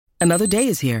Another day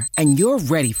is here, and you're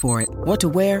ready for it. What to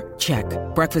wear? Check.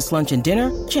 Breakfast, lunch, and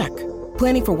dinner? Check.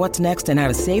 Planning for what's next and how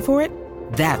to save for it?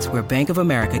 That's where Bank of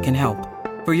America can help.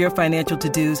 For your financial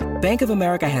to-dos, Bank of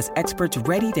America has experts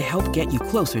ready to help get you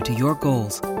closer to your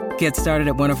goals. Get started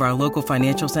at one of our local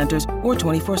financial centers or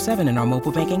 24/7 in our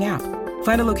mobile banking app.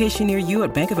 Find a location near you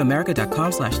at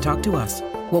bankofamerica.com/talktous.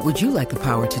 What would you like the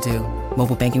power to do?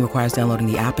 Mobile banking requires downloading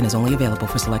the app and is only available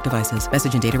for select devices.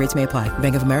 Message and data rates may apply.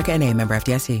 Bank of America N.A., member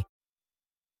FDIC.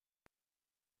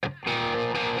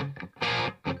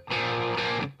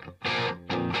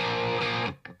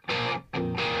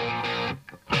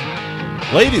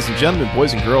 Ladies and gentlemen,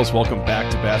 boys and girls, welcome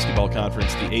back to Basketball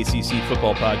Conference, the ACC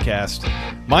Football Podcast.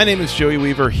 My name is Joey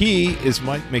Weaver. He is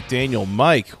Mike McDaniel.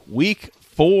 Mike, week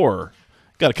 4.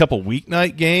 Got a couple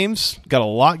weeknight games. Got a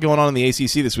lot going on in the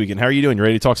ACC this weekend. How are you doing? You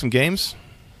ready to talk some games?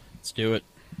 Let's do it.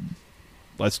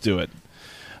 Let's do it.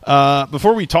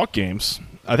 Before we talk games,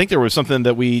 I think there was something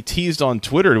that we teased on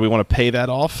Twitter. Do we want to pay that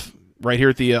off right here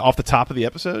at the off the top of the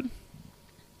episode?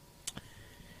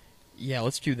 Yeah,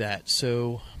 let's do that.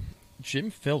 So,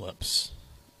 Jim Phillips,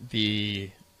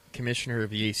 the commissioner of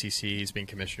the ACC, has been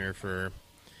commissioner for,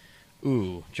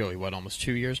 Joey, almost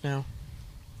 2 years now?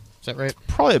 Is that right?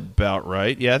 Probably about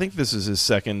right. Yeah, I think this is his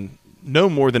second, no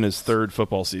more than his third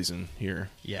football season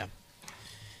here. Yeah.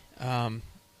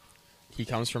 He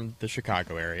comes from the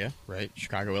Chicago area, right?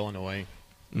 Chicago, Illinois.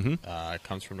 Mm-hmm.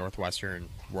 Comes from Northwestern.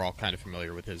 We're all kind of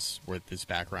familiar with his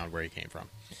background, where he came from.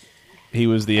 He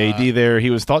was the AD there. He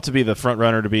was thought to be the front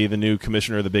runner to be the new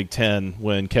commissioner of the Big Ten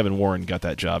when Kevin Warren got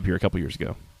that job here a couple years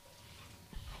ago.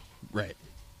 Right.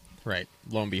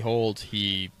 Lo and behold,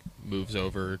 he moves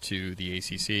over to the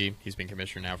ACC. He's been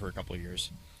commissioner now for a couple of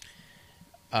years.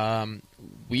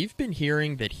 We've been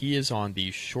hearing that he is on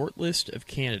the short list of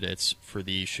candidates for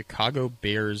the Chicago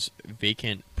Bears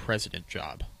vacant president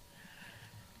job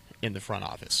in the front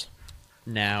office.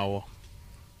 Now,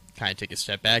 kind of take a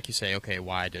step back, you say, okay,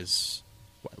 why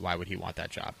would he want that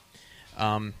job? He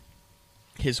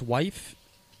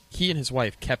and his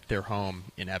wife kept their home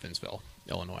in Evansville,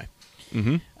 Illinois.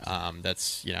 Mm-hmm.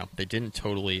 That's, they didn't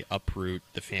totally uproot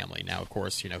the family. Now, of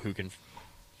course, who can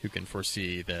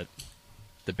foresee that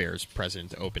the Bears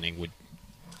president opening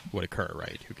would occur,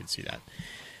 right? Who can see that?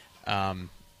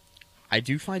 I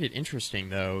do find it interesting,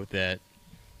 though, that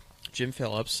Jim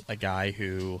Phillips, a guy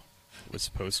who was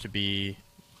supposed to be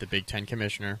the Big Ten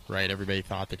commissioner, right? Everybody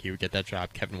thought that he would get that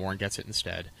job. Kevin Warren gets it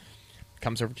instead.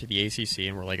 Comes over to the ACC,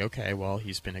 and we're like, okay, well,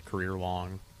 he's been a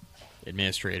career-long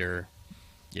administrator.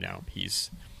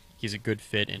 He's a good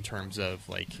fit in terms of,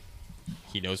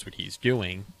 he knows what he's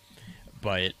doing,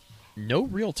 but no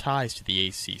real ties to the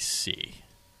ACC.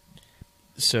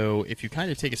 So if you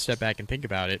kind of take a step back and think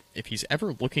about it, if he's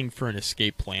ever looking for an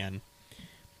escape plan,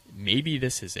 maybe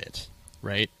this is it,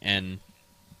 right? And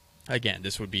again,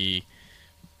 this would be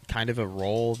kind of a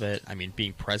role that,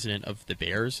 being president of the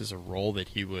Bears is a role that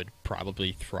he would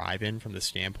probably thrive in from the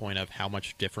standpoint of how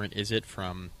much different is it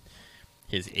from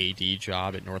his AD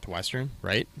job at Northwestern,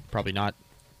 right? Probably not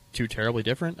too terribly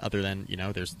different, other than,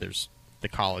 there's the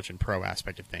college and pro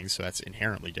aspect of things, so that's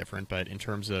inherently different. But in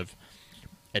terms of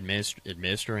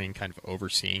administering, kind of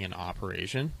overseeing an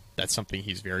operation, that's something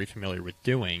he's very familiar with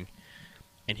doing,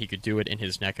 and he could do it in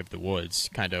his neck of the woods,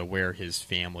 kind of where his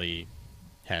family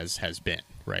has been,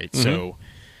 right? Mm-hmm. So,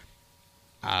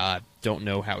 don't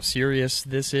know how serious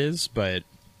this is, but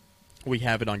we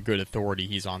have it on good authority.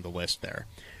 He's on the list there.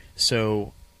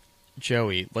 So,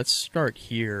 Joey, let's start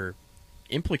here.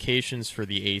 Implications for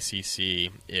the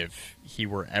ACC if he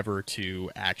were ever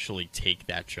to actually take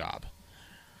that job.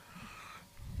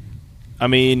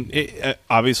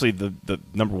 Obviously, the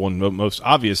number one most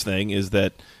obvious thing is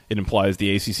that it implies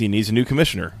the ACC needs a new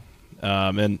commissioner.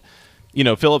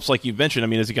 Phillips, like you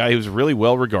mentioned, is a guy who's really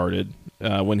well regarded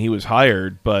when he was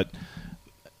hired, but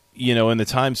in the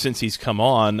time since he's come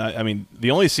on,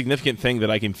 the only significant thing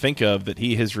that I can think of that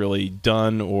he has really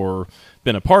done or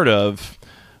been a part of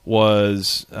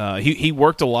was he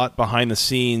worked a lot behind the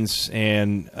scenes,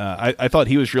 and I thought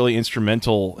he was really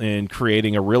instrumental in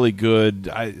creating a really good,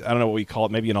 I don't know what we call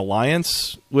it, maybe an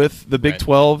alliance with the Big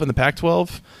 12 and the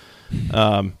Pac-12.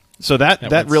 So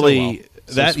that really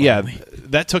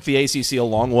that took the ACC a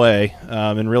long way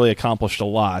and really accomplished a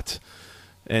lot.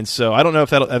 And so I don't know if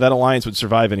that alliance would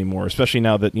survive anymore, especially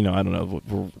now that,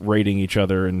 we're rating each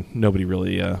other and nobody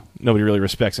really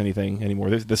respects anything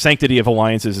anymore. The sanctity of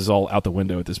alliances is all out the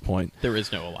window at this point. There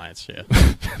is no alliance, yeah.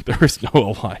 There is no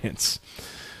alliance.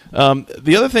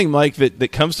 The other thing, Mike,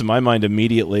 that comes to my mind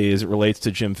immediately as it relates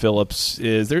to Jim Phillips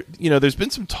is there's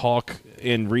been some talk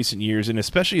in recent years, and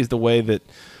especially as the way that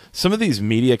some of these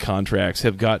media contracts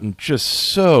have gotten just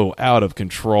so out of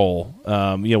control.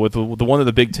 With the one that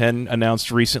the Big Ten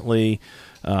announced recently,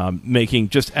 making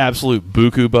just absolute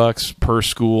buku bucks per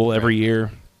school every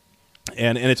year,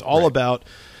 and it's all about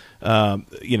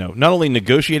not only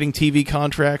negotiating TV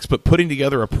contracts but putting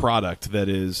together a product that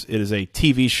is a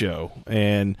TV show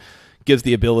and gives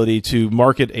the ability to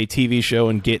market a TV show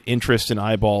and get interest in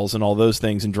eyeballs and all those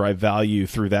things and drive value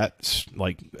through that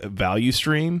value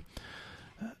stream.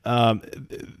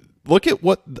 Look at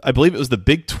what I believe it was the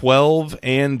Big 12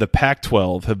 and the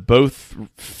Pac-12 have both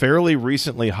fairly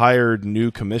recently hired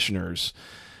new commissioners.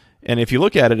 And if you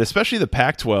look at it, especially the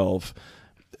Pac-12,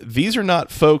 these are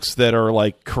not folks that are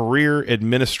like career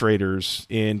administrators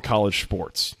in college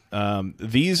sports.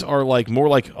 These are more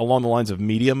like along the lines of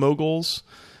media moguls.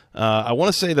 I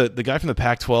want to say that the guy from the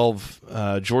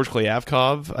Pac-12, George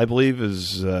Klyavkov, I believe,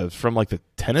 is from like the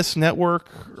Tennis Network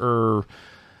or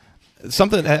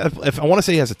something. If I want to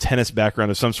say he has a tennis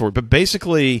background of some sort, but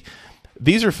basically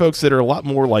these are folks that are a lot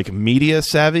more like media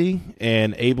savvy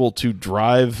and able to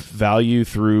drive value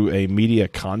through a media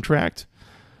contract.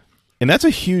 And that's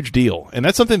a huge deal. And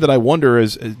that's something that I wonder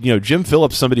is, Jim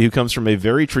Phillips, somebody who comes from a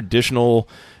very traditional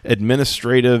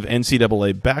administrative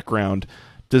NCAA background,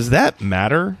 does that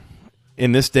matter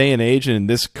in this day and age and in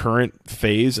this current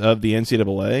phase of the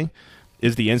NCAA?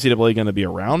 Is the NCAA going to be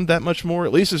around that much more,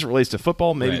 at least as it relates to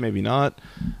football? Maybe, right. Maybe not.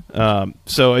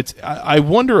 So I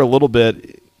wonder a little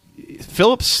bit.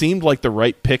 Phillips seemed like the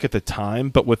right pick at the time,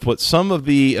 but with what some of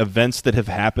the events that have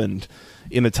happened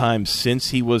in the time since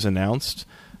he was announced,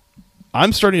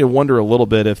 I'm starting to wonder a little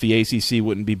bit if the ACC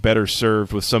wouldn't be better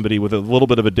served with somebody with a little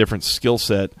bit of a different skill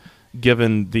set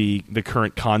given the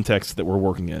current context that we're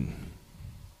working in.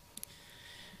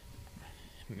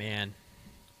 Man,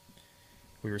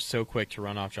 we were so quick to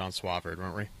run off John Swafford,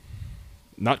 weren't we?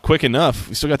 Not quick enough.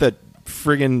 We still got that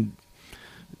friggin'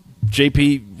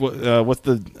 JP, what's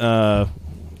the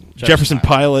Jefferson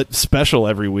Pilot special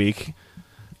every week.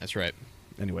 That's right.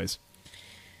 Anyways.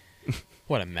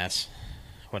 What a mess.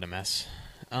 What a mess.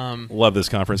 Love this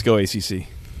conference. Go ACC.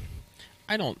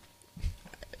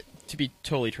 To be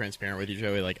totally transparent with you,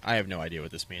 Joey, I have no idea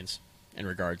what this means in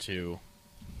regard to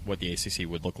what the ACC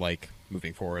would look like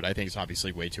moving forward. I think it's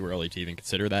obviously way too early to even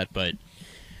consider that, but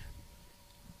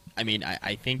I mean,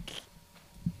 I think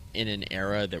in an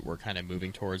era that we're kind of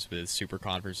moving towards with super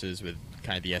conferences, with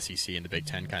kind of the SEC and the Big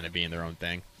Ten kind of being their own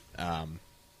thing, and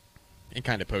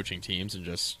kind of poaching teams and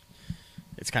just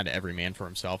it's kind of every man for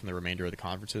himself in the remainder of the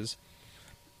conferences.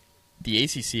 The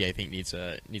ACC, I think, needs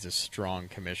a strong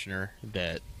commissioner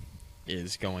that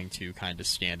is going to kind of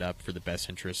stand up for the best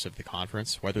interests of the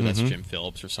conference, whether that's Jim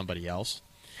Phillips or somebody else.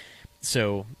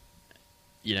 So,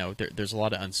 there's a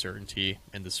lot of uncertainty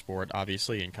in the sport,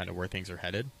 obviously, and kind of where things are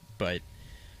headed. But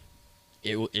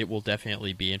it will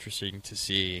definitely be interesting to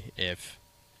see if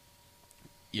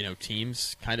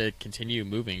teams kind of continue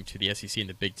moving to the SEC and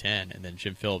the Big Ten, and then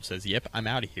Jim Phillips says, "Yep, I'm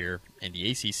out of here," and the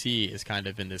ACC is kind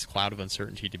of in this cloud of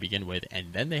uncertainty to begin with,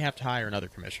 and then they have to hire another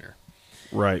commissioner.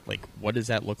 Right. What does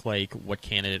that look like? What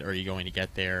candidate are you going to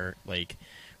get there?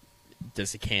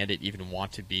 Does the candidate even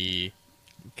want to be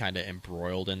kind of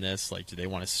embroiled in this? Do they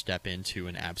want to step into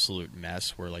an absolute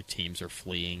mess where teams are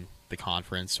fleeing the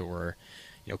conference or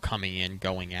coming in,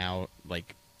 going out?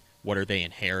 What are they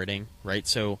inheriting? Right.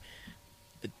 So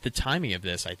the timing of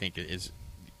this, I think, is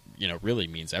really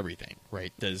means everything.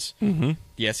 Right. Does the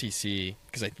SEC,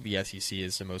 because I think the SEC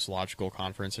is the most logical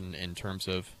conference in terms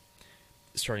of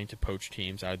starting to poach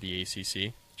teams out of the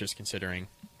ACC, just considering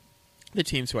the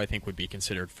teams who I think would be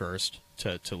considered first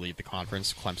to leave the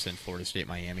conference: Clemson, Florida State,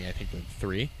 Miami. I think the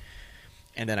three,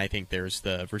 and then I think there's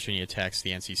the Virginia Techs,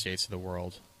 the NC States of the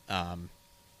world.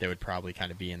 They would probably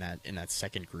kind of be in that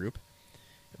second group.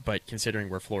 But considering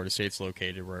where Florida State's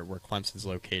located, where Clemson's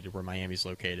located, where Miami's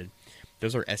located,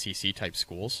 those are SEC type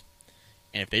schools.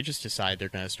 And if they just decide they're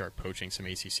going to start poaching some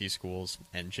ACC schools,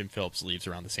 and Jim Phillips leaves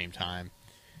around the same time,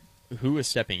 who is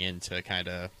stepping in to kind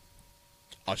of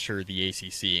usher the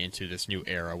ACC into this new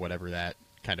era, whatever that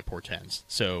kind of portends?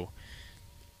 So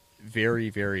very,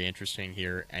 very interesting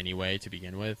here anyway to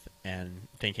begin with, and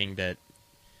thinking that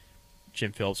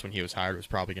Jim Phillips, when he was hired, was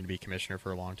probably going to be commissioner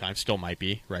for a long time. Still might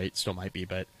be, right? Still might be,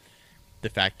 but the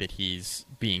fact that he's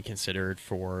being considered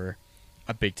for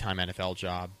a big-time NFL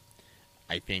job,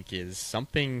 I think, is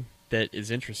something that is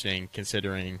interesting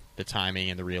considering the timing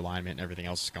and the realignment and everything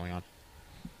else that's going on.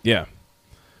 Yeah.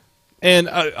 And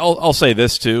I'll say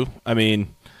this, too. I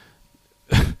mean,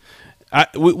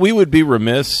 we would be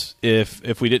remiss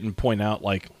if we didn't point out,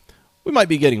 we might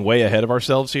be getting way ahead of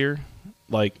ourselves here.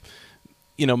 Mike,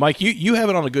 you have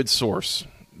it on a good source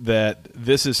that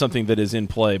this is something that is in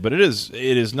play, but it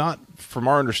is not, from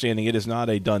our understanding, it is not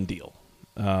a done deal.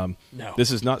 No.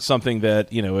 This is not something that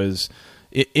is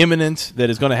imminent, that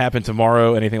is going to happen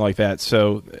tomorrow, anything like that.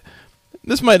 So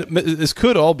this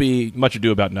could all be much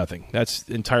ado about nothing. That's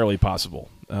entirely possible.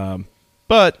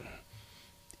 But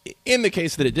in the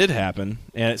case that it did happen,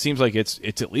 and it seems like it's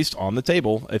at least on the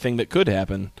table, a thing that could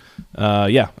happen,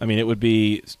 it would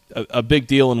be a big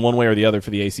deal in one way or the other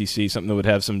for the ACC, something that would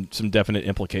have some definite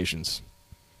implications.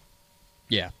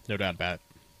 Yeah, no doubt about it.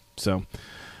 So,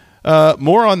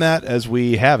 more on that as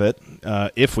we have it,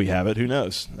 if we have it, who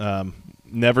knows?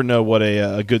 Never know what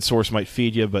a good source might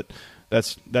feed you, but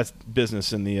that's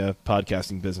business in the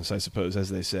podcasting business, I suppose, as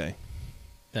they say.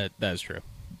 That is true.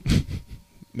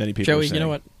 Many people Joey, are saying. you know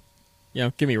what?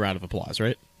 Give me a round of applause,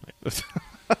 right?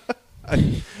 I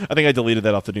think I deleted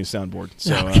that off the new soundboard,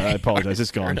 so I apologize.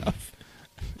 It's gone.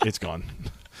 It's gone.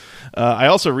 I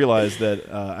also realized that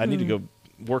I need to go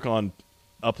work on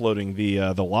uploading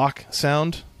the lock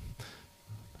sound.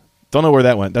 Don't know where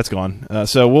that went. That's gone.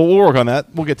 So we'll work on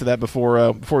that. We'll get to that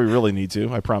before we really need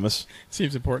to. I promise.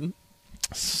 Seems important.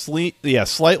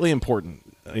 Slightly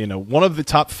important. One of the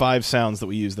top 5 sounds that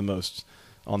we use the most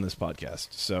on this podcast.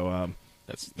 So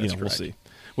that's we'll see.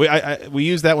 We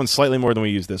use that one slightly more than we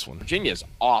use this one. Virginia's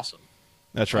awesome.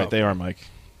 That's right. They are, Mike.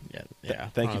 Yeah.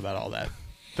 Thank you about all that.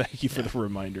 Thank you for the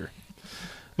reminder.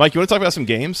 Mike, you want to talk about some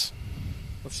games?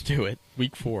 Let's do it.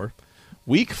 Week 4.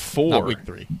 Week 4. Not week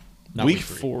 3. Week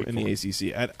 4 in the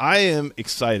ACC. And I am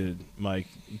excited, Mike.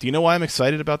 Do you know why I'm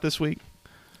excited about this week?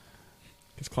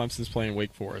 Because Clemson's playing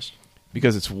Wake Forest.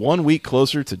 Because it's 1 week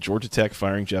closer to Georgia Tech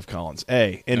firing Jeff Collins.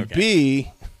 A. And okay.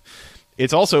 B,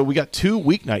 it's also, we got 2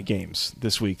 weeknight games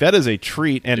this week. That is a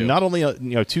treat. And not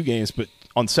only 2 games, but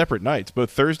on separate nights, both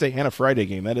Thursday and a Friday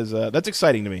game. That is that's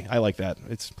exciting to me. I like that.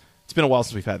 It's been a while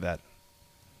since we've had that.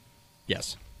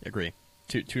 Yes, agree.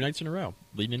 Two nights in a row,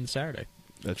 leading into Saturday.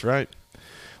 That's right.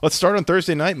 Let's start on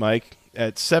Thursday night, Mike.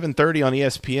 At 7:30 on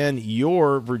ESPN,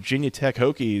 your Virginia Tech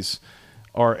Hokies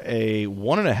are a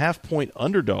 1.5-point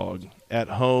underdog at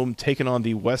home, taking on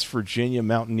the West Virginia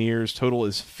Mountaineers. Total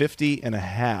is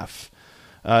 50.5.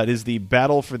 It is the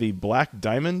battle for the Black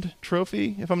Diamond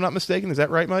Trophy, if I'm not mistaken. Is that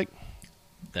right, Mike?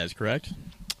 That is correct.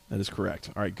 That is correct.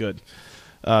 All right, good.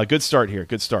 Good start here.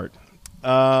 Good start.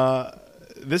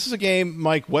 This is a game,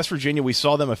 Mike, West Virginia, we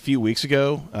saw them a few weeks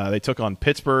ago. They took on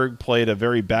Pittsburgh, played a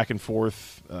very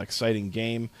back-and-forth, exciting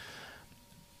game.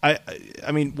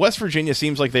 I mean, West Virginia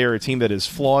seems like they are a team that is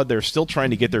flawed. They're still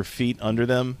trying to get their feet under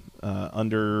them,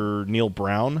 under Neil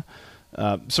Brown.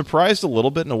 Surprised a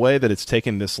little bit in a way that it's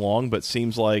taken this long, but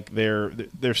seems like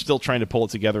they're still trying to pull it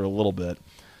together a little bit.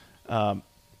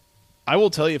 I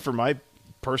will tell you, for my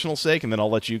personal sake, and then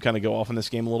I'll let you kind of go off in this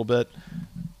game a little bit.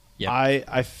 Yep.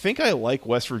 I think I like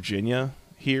West Virginia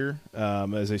here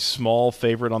as a small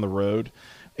favorite on the road.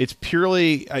 It's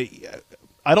purely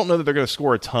I don't know that they're going to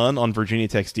score a ton on Virginia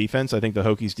Tech's defense. I think the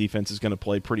Hokies' defense is going to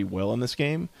play pretty well in this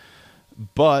game.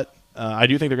 But I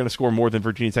do think they're going to score more than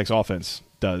Virginia Tech's offense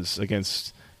does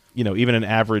against even an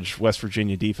average West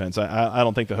Virginia defense. I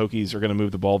don't think the Hokies are going to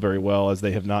move the ball very well, as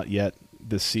they have not yet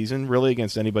this season, really,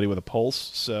 against anybody with a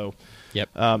pulse. So yep.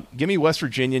 Give me West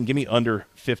Virginia and give me under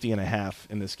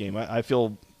 50.5 in this game. I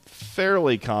feel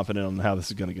fairly confident on how this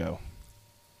is going to go.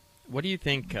 What do you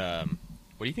think?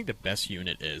 What do you think the best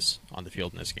unit is on the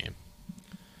field in this game?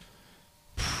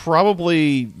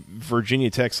 Probably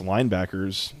Virginia Tech's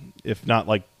linebackers, if not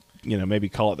maybe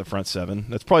call it the front 7.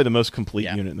 That's probably the most complete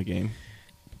unit in the game.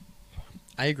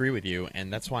 I agree with you,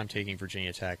 and that's why I'm taking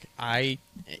Virginia Tech.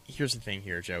 Here's the thing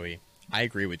here, Joey. I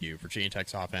agree with you. Virginia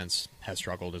Tech's offense has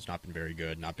struggled, has not been very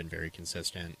good, not been very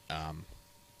consistent.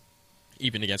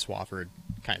 Even against Wofford,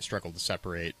 kind of struggled to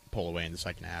separate, pull away in the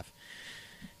second half.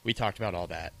 We talked about all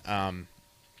that.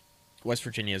 West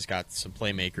Virginia's got some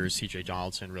playmakers. C.J.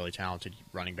 Donaldson, really talented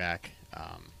running back.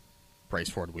 Bryce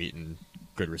Ford-Wheaton,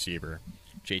 good receiver.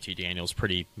 J.T. Daniels,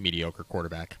 pretty mediocre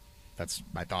quarterback. That's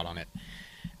my thought on it.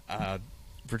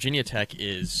 Virginia Tech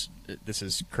this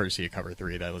is courtesy of Cover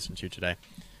 3 that I listened to today.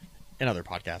 Another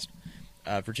podcast.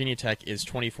 Virginia Tech is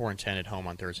 24-10 at home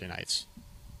on Thursday nights.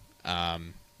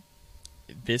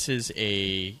 This is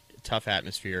a tough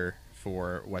atmosphere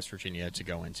for West Virginia to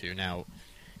go into. Now,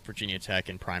 Virginia Tech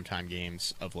in primetime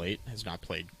games of late they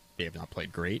have not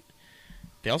played great.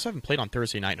 They also haven't played on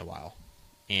Thursday night in a while.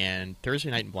 And Thursday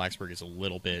night in Blacksburg is a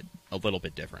little bit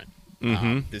different.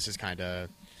 Mm-hmm. This is kind of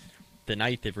the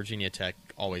night that Virginia Tech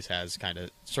always has kind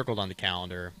of circled on the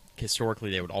calendar.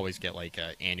 Historically, they would always get like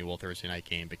an annual Thursday night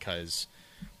game because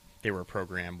they were a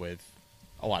program with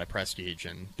a lot of prestige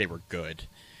and they were good.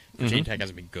 Virginia Tech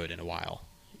hasn't been good in a while.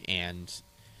 And,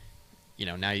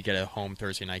 now you get a home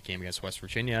Thursday night game against West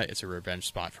Virginia. It's a revenge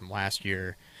spot from last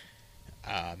year.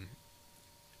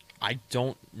 I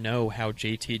don't know how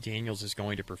JT Daniels is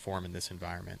going to perform in this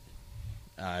environment.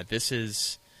 This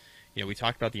is, we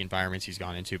talked about the environments he's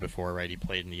gone into before, right? He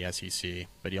played in the SEC,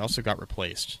 but he also got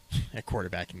replaced at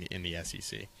quarterback in the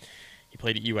SEC. He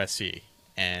played at USC,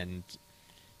 and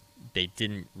they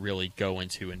didn't really go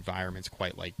into environments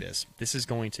quite like this. This is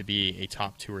going to be a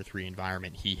top 2 or 3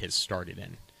 environment he has started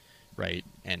in, right?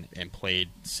 And played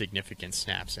significant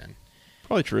snaps in.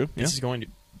 Probably true. This is going to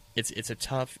it's a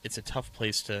tough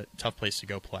place to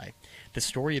go play. The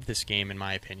story of this game, in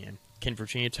my opinion, can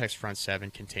Virginia Tech's front seven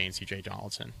contain C.J.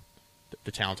 Donaldson,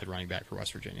 the talented running back for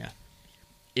West Virginia?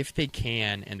 If they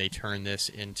can, and they turn this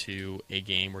into a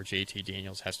game where JT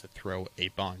Daniels has to throw a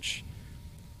bunch,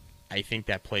 I think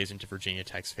that plays into Virginia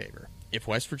Tech's favor. If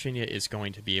West Virginia is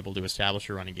going to be able to establish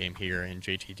a running game here and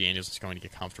JT Daniels is going to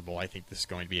get comfortable, I think this is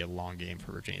going to be a long game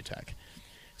for Virginia Tech.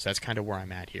 So that's kind of where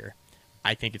I'm at here.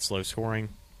 I think it's low scoring.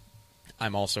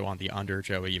 I'm also on the under.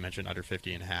 Joey, you mentioned under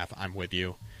 50.5. I'm with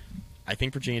you. I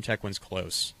think Virginia Tech wins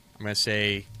close. I'm going to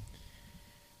say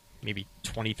maybe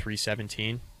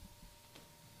 23-17.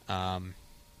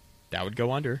 That would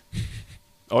go under.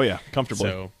 Oh, yeah, comfortably.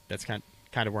 So that's kind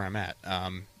of where I'm at.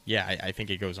 I think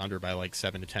it goes under by like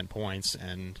 7 to 10 points,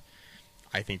 and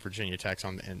I think Virginia Tech's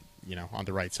on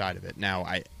the right side of it. Now,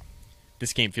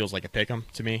 this game feels like a pick'em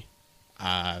to me.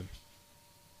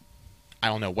 I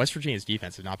don't know. West Virginia's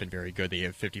defense has not been very good. They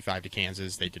have 55 to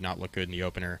Kansas. They did not look good in the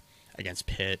opener against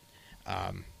Pitt.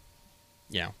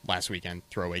 Last weekend,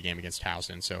 throwaway game against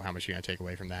Towson, so how much are you going to take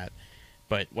away from that?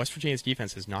 But West Virginia's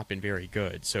defense has not been very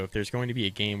good. So if there's going to be a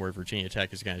game where Virginia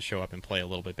Tech is going to show up and play a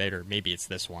little bit better, maybe it's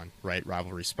this one, right?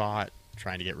 Rivalry spot,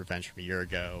 trying to get revenge from a year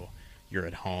ago. You're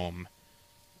at home.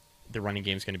 The running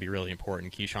game is going to be really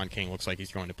important. Keyshawn King looks like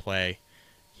he's going to play.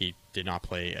 He did not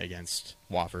play against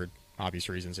Wofford. Obvious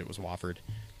reasons it was Wofford.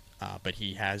 But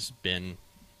he has been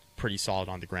pretty solid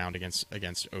on the ground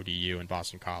against ODU and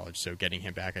Boston College. So getting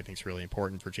him back, I think, is really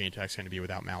important. Virginia Tech's going to be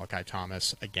without Malachi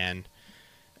Thomas again.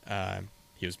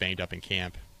 He was banged up in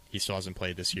camp. He still hasn't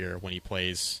played this year. When he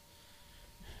plays,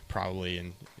 probably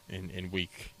in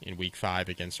week 5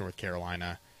 against North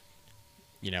Carolina,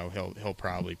 he'll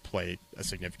probably play a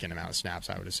significant amount of snaps,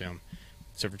 I would assume.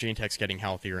 So Virginia Tech's getting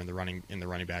healthier in the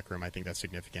running back room. I think that's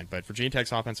significant. But Virginia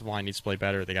Tech's offensive line needs to play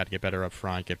better. They got to get better up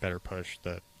front, get better push.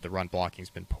 The run blocking's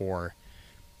been poor.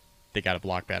 They got to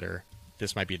block better.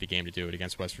 This might be the game to do it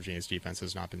against West Virginia's defense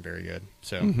has not been very good.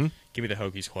 So give me the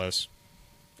Hokies close.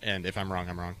 And if I'm wrong,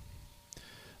 I'm wrong.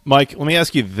 Mike, let me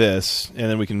ask you this, and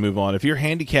then we can move on. If you're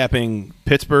handicapping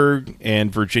Pittsburgh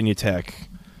and Virginia Tech,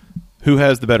 who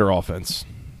has the better offense?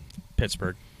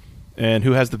 Pittsburgh. And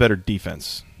who has the better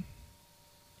defense?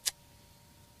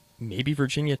 Maybe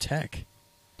Virginia Tech.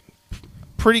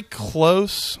 Pretty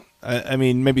close. I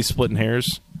mean, maybe splitting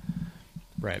hairs.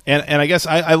 Right. And I guess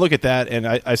I look at that, and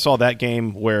I saw that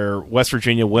game where West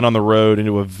Virginia went on the road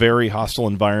into a very hostile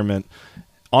environment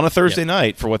on a Thursday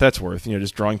night, for what that's worth,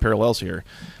 just drawing parallels here,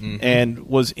 and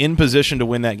was in position to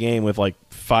win that game with like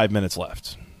 5 minutes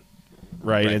left.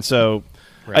 Right. And so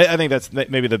I think that's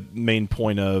maybe the main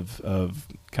point of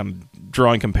kind of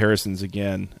drawing comparisons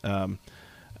again.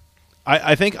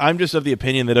 I think I'm just of the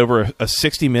opinion that over a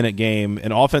 60-minute game,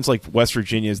 an offense like West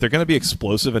Virginia's, they're going to be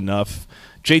explosive enough.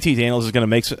 JT Daniels is going to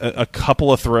make a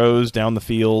couple of throws down the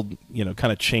field,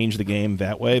 kind of change the game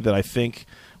that way, that I think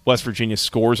West Virginia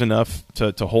scores enough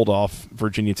to hold off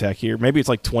Virginia Tech here. Maybe it's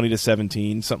like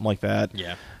 20-17, something like that.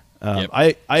 Yeah.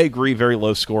 I agree, very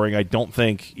low scoring. I don't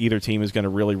think either team is going to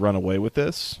really run away with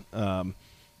this.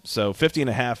 So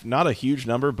 50.5, not a huge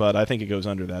number, but I think it goes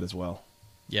under that as well.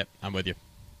 Yep, I'm with you.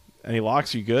 Any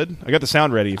locks? You good? I got the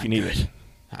sound ready if you need it.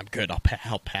 I'm good. I'll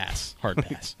pass. Hard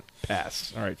pass.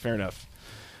 Pass. All right, fair enough.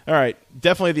 All right,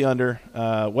 definitely the under.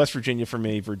 West Virginia for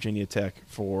me, Virginia Tech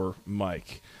for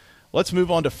Mike. Let's move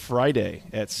on to Friday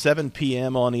at 7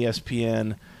 p.m. on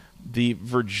ESPN. The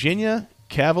Virginia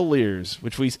Cavaliers,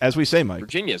 which as we say, Mike.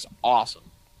 Virginia's awesome.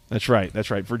 That's right.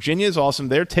 Virginia is awesome.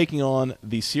 They're taking on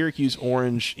the Syracuse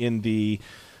Orange in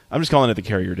I'm just calling it the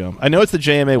Carrier Dome. I know it's the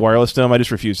JMA Wireless Dome. I just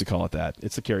refuse to call it that.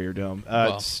 It's the Carrier Dome.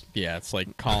 It's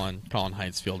like Colin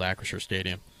Heights Field Acrisure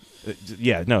Stadium. It's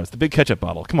the big ketchup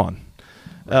bottle. Come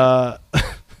on.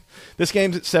 This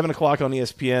game's at 7 o'clock on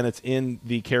ESPN. It's in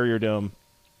the Carrier Dome.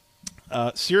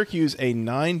 Syracuse, a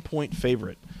 9-point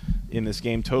favorite in this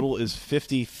game. Total is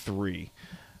 53.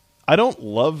 I don't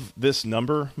love this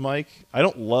number, Mike. I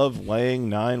don't love laying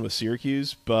 9 with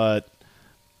Syracuse, but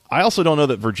I also don't know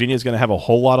that Virginia is going to have a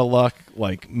whole lot of luck,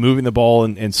 like moving the ball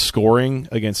and scoring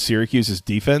against Syracuse's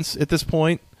defense at this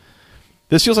point.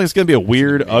 This feels like it's going to be a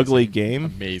weird, ugly game.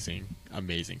 Amazing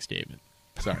statement.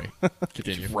 Sorry.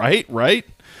 Continue. Right?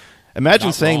 Imagine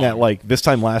Not saying wrong. that this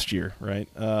time last year, right?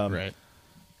 Right.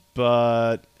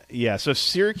 But yeah, so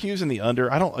Syracuse in the under.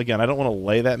 I don't want to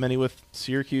lay that many with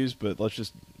Syracuse, but let's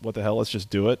just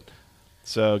do it.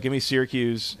 So give me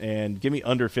Syracuse and give me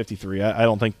under 53. I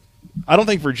don't think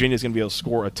Virginia's going to be able to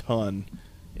score a ton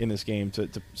in this game to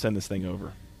send this thing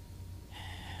over.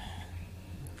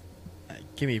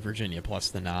 Give me Virginia plus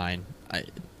the 9.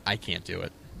 I can't do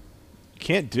it.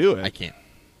 Can't do it.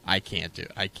 I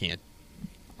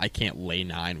can't lay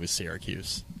 9 with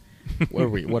Syracuse. What are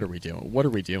we doing? What are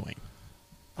we doing?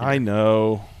 I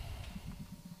know.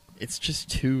 It's just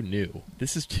too new.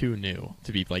 This is too new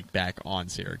to be back on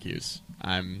Syracuse.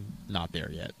 I'm not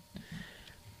there yet.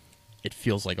 It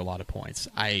feels like a lot of points.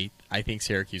 I think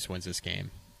Syracuse wins this game.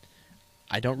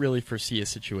 I don't really foresee a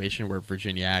situation where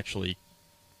Virginia actually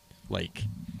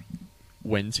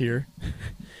wins here.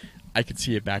 I could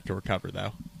see a backdoor cover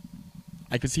though.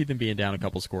 I could see them being down a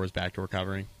couple scores, backdoor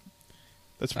covering.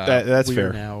 That's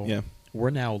fair. Yeah. We're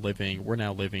now living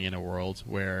in a world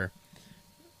where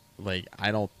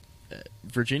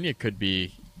Virginia could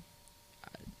be,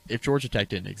 if Georgia Tech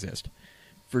didn't exist,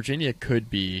 Virginia could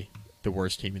be the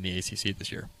worst team in the ACC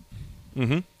this year.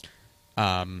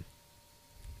 Mm-hmm.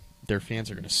 Their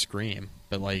fans are going to scream,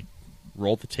 but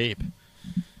roll the tape.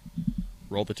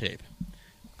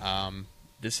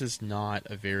 This is not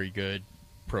a very good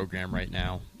program right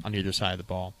now on either side of the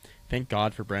ball. Thank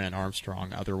God for Brennan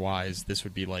Armstrong. Otherwise, this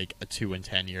would be a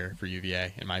 2-10 year for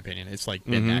UVA, in my opinion. It's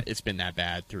been that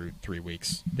bad through 3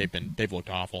 weeks. They've looked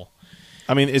awful.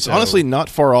 I mean, it's honestly not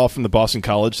far off from the Boston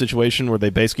College situation where they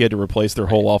basically had to replace their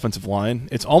whole offensive line.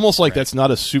 It's almost like that's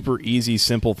not a super easy,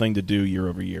 simple thing to do year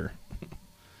over year.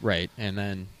 Right, and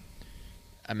then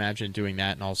imagine doing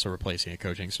that and also replacing a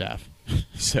coaching staff.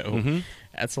 So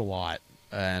that's a lot.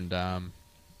 And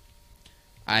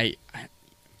I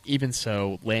even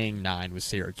so, laying 9 with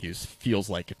Syracuse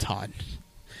feels like a ton.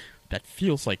 That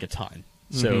feels like a ton.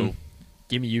 So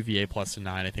give me UVA plus the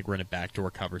 9. I think we're in a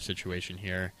backdoor cover situation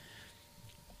here.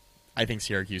 I think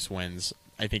Syracuse wins.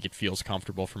 I think it feels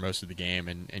comfortable for most of the game,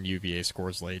 and UVA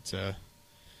scores late to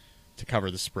cover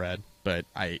the spread. But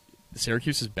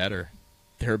Syracuse is better.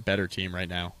 They're a better team right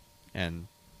now, and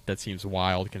that seems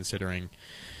wild considering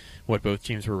what both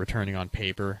teams were returning on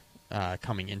paper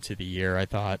coming into the year. I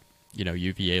thought,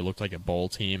 UVA looked like a bowl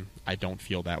team. I don't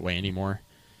feel that way anymore.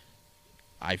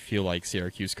 I feel like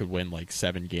Syracuse could win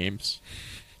 7 games.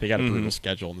 They got a brutal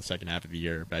schedule in the second half of the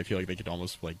year, but I feel like they could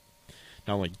almost not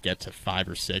only get to 5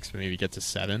 or 6, but maybe get to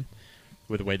 7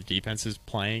 with the way the defense is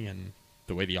playing and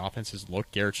the way the offenses look.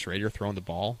 Garrett Schrader throwing the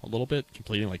ball a little bit,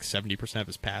 completing 70% of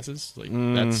his passes.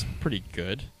 That's pretty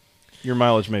good. Your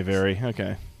mileage may vary.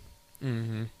 Okay.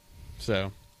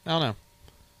 So, I don't know.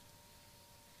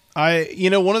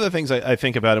 One of the things I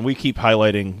think about, and we keep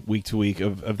highlighting week to week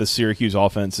of the Syracuse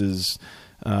offense is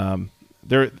we're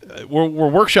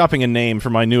workshopping a name for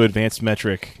my new advanced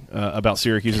metric about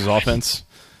Syracuse's offense.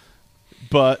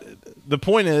 But the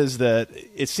point is that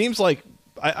it seems like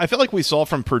I feel like we saw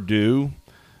from Purdue,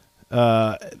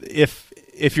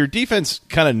 if your defense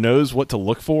kind of knows what to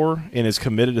look for and is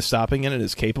committed to stopping it and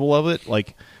is capable of it,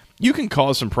 you can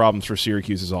cause some problems for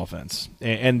Syracuse's offense,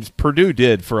 and Purdue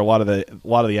did for a lot of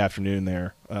the afternoon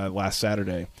there last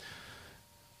Saturday.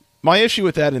 My issue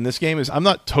with that in this game is I'm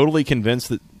not totally convinced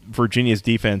that Virginia's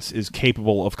defense is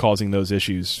capable of causing those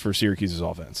issues for Syracuse's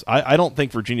offense. I don't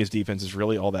think Virginia's defense is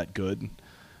really all that good.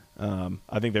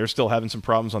 I think they're still having some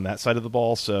problems on that side of the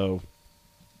ball. So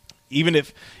even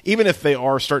if they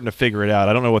are starting to figure it out,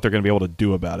 I don't know what they're going to be able to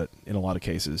do about it in a lot of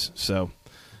cases. So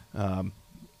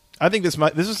I think this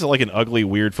is an ugly,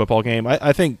 weird football game.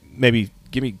 I think maybe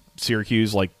give me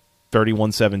Syracuse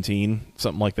 31-17,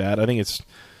 something like that. I think it's,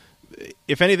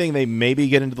 if anything, they maybe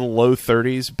get into the low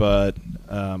 30s, but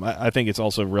I think it's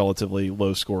also relatively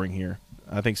low scoring here.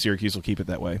 I think Syracuse will keep it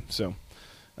that way. So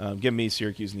give me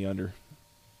Syracuse in the under.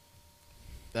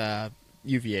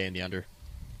 UVA in the under.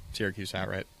 Syracuse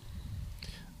outright.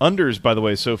 Unders, by the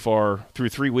way, so far through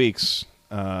 3 weeks,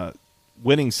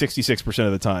 winning 66%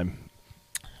 of the time.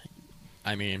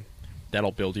 I mean,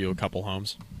 that'll build you a couple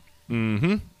homes.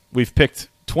 We've picked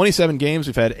 27 games.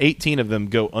 We've had 18 of them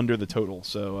go under the total.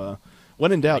 So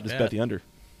when in doubt, just bet the under.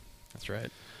 That's right.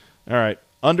 All right.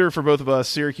 Under for both of us.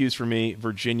 Syracuse for me.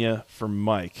 Virginia for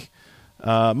Mike.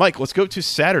 Mike, let's go to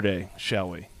Saturday, shall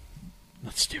we?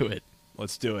 Let's do it.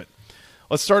 Let's do it.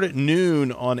 Let's start at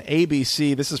noon on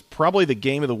ABC. This is probably the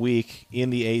game of the week in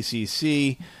the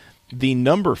ACC. The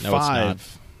number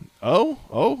 5.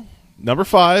 Number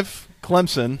 5,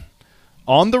 Clemson,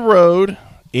 on the road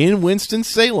in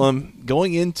Winston-Salem,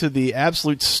 going into the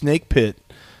absolute snake pit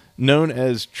known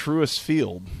as Truist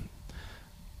Field.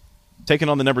 Taking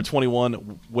on the number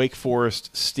 21 Wake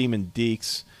Forest Steeman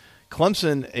Deeks.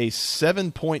 Clemson, a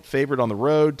 7-point favorite on the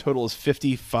road. Total is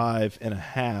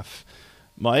 55.5.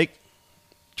 Mike,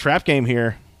 trap game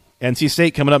here. NC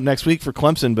State coming up next week for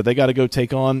Clemson, but they got to go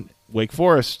take on Wake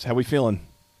Forest. How we feeling?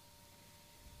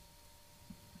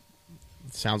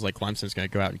 Sounds like Clemson's going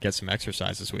to go out and get some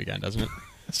exercise this weekend, doesn't it?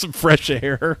 Some fresh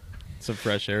air. Some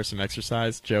fresh air, some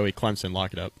exercise. Joey, Clemson,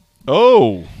 lock it up.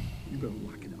 Oh. You better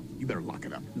lock it up. You better lock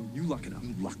it up. No, you lock it up.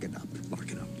 You lock it up.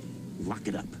 Lock it up. Lock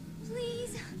it up.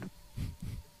 Please.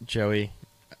 Joey,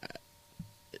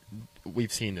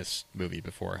 we've seen this movie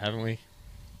before, haven't we?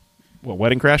 What,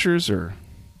 Wedding Crashers or?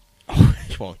 Oh,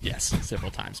 well, yes,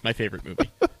 several times. My favorite movie.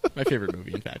 My favorite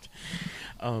movie, in fact.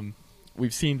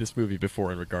 We've seen this movie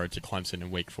before in regard to Clemson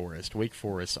and Wake Forest. Wake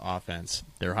Forest's offense,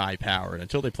 they're high-powered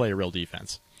until they play a real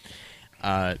defense.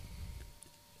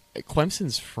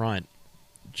 Clemson's front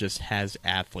just has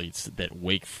athletes that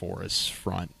Wake Forest's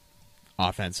front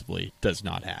offensively does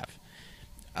not have.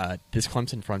 This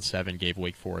Clemson front seven gave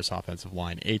Wake Forest offensive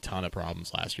line a ton of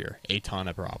problems last year. A ton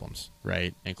of problems,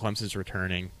 right? And Clemson's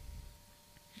returning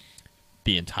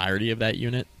the entirety of that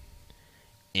unit.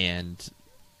 And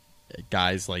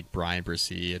guys like Brian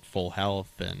Bresee at full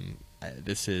health, and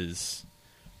this is...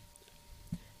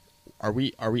 Are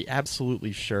we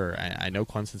absolutely sure? I know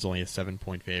Clemson's only a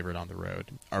 7-point favorite on the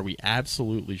road. Are we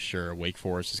absolutely sure Wake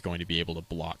Forest is going to be able to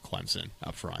block Clemson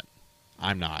up front?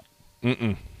 I'm not.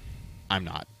 I'm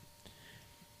not.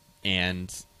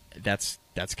 And that's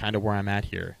kind of where I'm at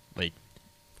here. Like,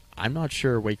 I'm not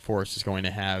sure Wake Forest is going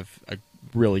to have a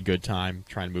really good time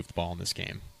trying to move the ball in this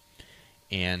game.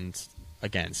 And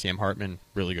again, Sam Hartman,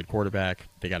 really good quarterback.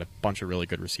 They got a bunch of really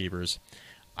good receivers.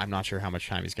 I'm not sure how much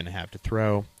time he's going to have to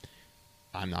throw.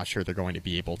 I'm not sure they're going to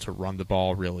be able to run the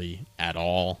ball really at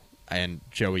all. And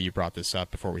Joey, you brought this up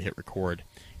before we hit record,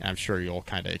 and I'm sure you'll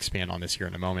kind of expand on this here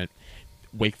in a moment.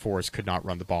 Wake Forest could not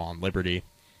run the ball on Liberty.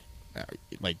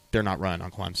 They're not running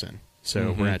on Clemson. So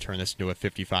we're going to turn this into a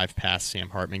 55-pass Sam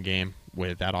Hartman game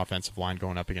with that offensive line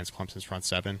going up against Clemson's front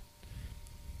seven.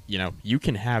 You know, you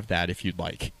can have that if you'd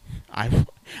like.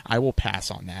 I will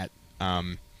pass on that.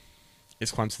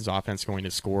 Is Clemson's offense going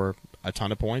to score a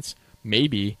ton of points?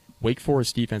 Maybe. Wake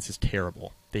Forest defense is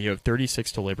terrible. They have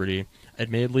 36 to Liberty.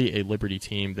 Admittedly, a Liberty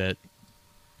team that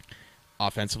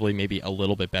offensively maybe a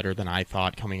little bit better than I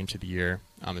thought coming into the year,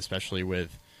 especially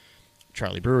with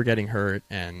Charlie Brewer getting hurt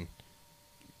and,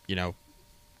 you know,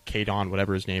 K-Don,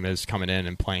 whatever his name is, coming in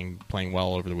and playing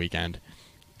well over the weekend.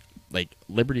 Like,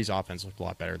 Liberty's offense looked a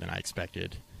lot better than I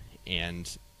expected,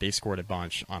 and they scored a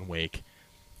bunch on Wake.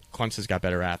 Clemson's got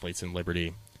better athletes than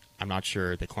Liberty. I'm not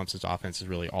sure that Clemson's offense is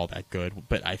really all that good,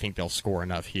 but I think they'll score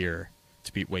enough here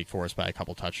to beat Wake Forest by a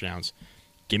couple touchdowns.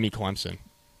 Give me Clemson.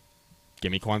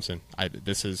 Give me Clemson.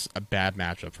 This is a bad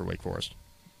matchup for Wake Forest.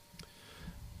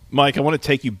 Mike, I want to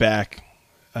take you back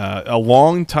a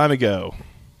long time ago.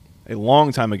 It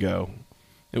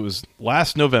was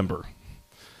last November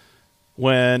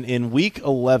when in Week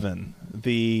 11,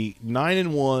 the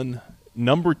 9-1,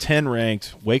 number 10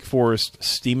 ranked Wake Forest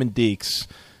Steeman Deeks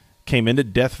came into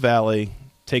Death Valley,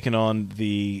 taking on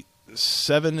the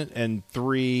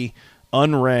 7-3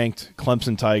 unranked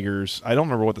Clemson Tigers. I don't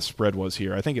remember what the spread was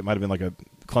here. I think it might have been like a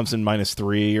Clemson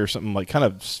 -3 or something, like kind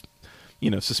of,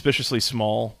 suspiciously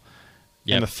small.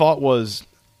 Yep. And the thought was,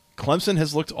 Clemson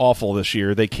has looked awful this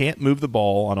year. They can't move the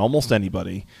ball on almost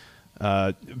anybody.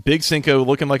 Big Cinco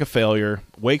looking like a failure.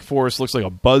 Wake Forest looks like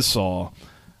a buzzsaw.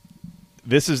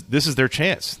 This is their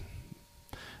chance.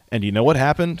 And you know what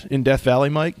happened in Death Valley,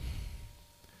 Mike?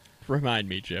 Remind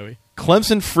me, Joey.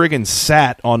 Clemson friggin'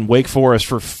 sat on Wake Forest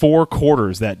for 4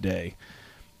 quarters that day.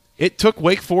 It took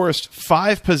Wake Forest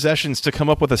 5 possessions to come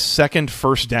up with a second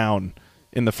first down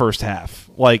in the first half.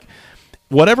 Like,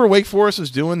 whatever Wake Forest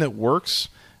is doing that works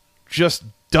just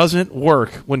doesn't work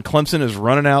when Clemson is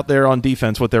running out there on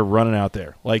defense what they're running out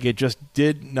there. Like, it just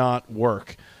did not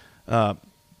work.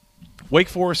 Wake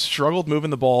Forest struggled moving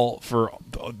the ball for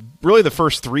really the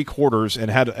first 3 quarters and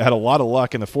had a lot of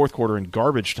luck in the fourth quarter in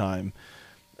garbage time.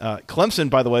 Clemson,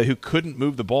 by the way, who couldn't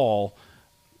move the ball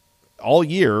all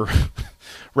year,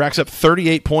 racks up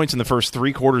 38 points in the first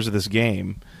 3 quarters of this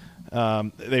game.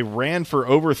 They ran for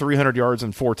over 300 yards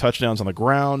and 4 touchdowns on the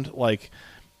ground. Like,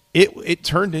 it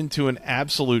turned into an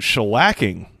absolute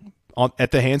shellacking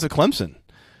at the hands of Clemson.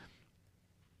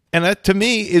 And that, to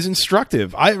me, is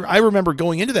instructive. I remember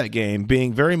going into that game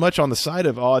being very much on the side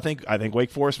of, I think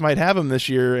Wake Forest might have them this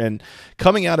year, and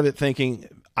coming out of it thinking,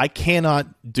 I cannot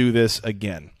do this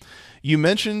again. You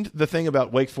mentioned the thing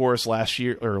about Wake Forest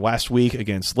last week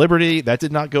against Liberty. That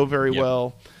did not go very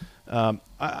well.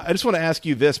 I just want to ask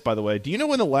you this, by the way. Do you know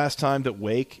when the last time that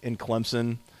Wake and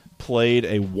Clemson played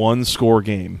a one-score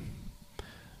game?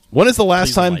 When is the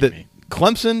last time that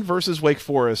Clemson versus Wake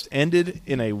Forest ended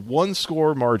in a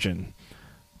one-score margin?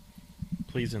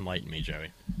 Please enlighten me, Joey.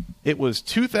 It was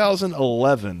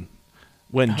 2011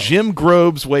 when Jim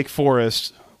Grobe's Wake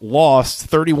Forest lost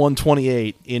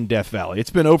 31-28 in Death Valley. It's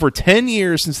been over 10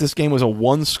 years since this game was a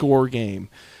one-score game.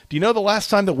 Do you know the last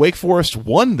time that Wake Forest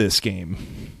won this game?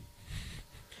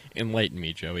 Enlighten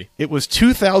me, Joey. It was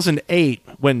 2008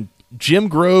 when Jim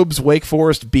Grobe's Wake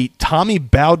Forest beat Tommy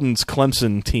Bowden's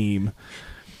Clemson team.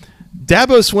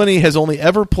 Dabo Swinney has only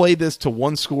ever played this to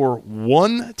one score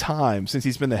one time since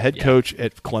he's been the head coach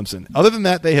at Clemson. Other than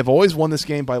that, they have always won this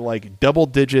game by like double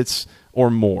digits or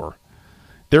more.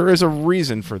 There is a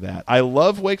reason for that. I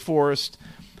love Wake Forest.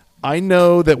 I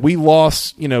know that we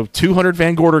lost, 200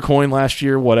 Van Gorder coin last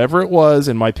year, whatever it was,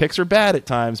 and my picks are bad at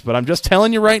times, but I'm just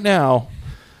telling you right now,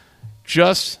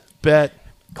 just bet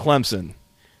Clemson.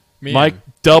 Man. Mike,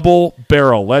 double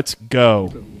barrel. Let's go.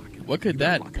 What could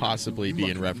that possibly be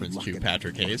in reference to,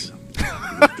 Patrick Hayes?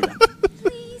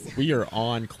 We are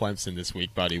on Clemson this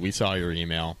week, buddy. We saw your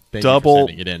email. Thank you for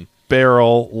sending it in.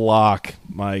 Barrel lock,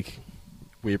 Mike.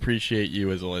 We appreciate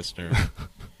you as a listener.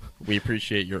 We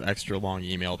appreciate your extra long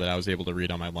email that I was able to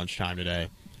read on my lunchtime today.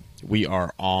 We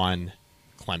are on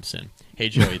Clemson. Hey,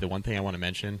 Joey, the one thing I want to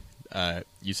mention,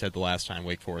 you said the last time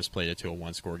Wake Forest played it to a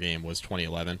one-score game was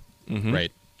 2011,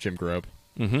 right? Jim Grobe.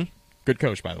 Mm-hmm. Good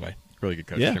coach, by the way. Really good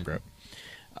coach, Jim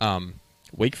Grobe.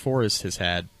 Wake Forest has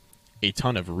had a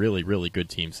ton of really, really good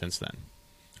teams since then.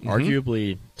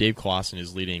 Arguably, Dave Clawson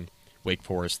is leading Wake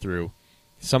Forest through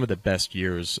some of the best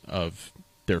years of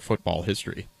their football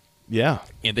history. Yeah.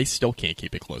 And they still can't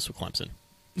keep it close with Clemson.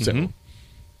 So,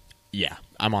 yeah,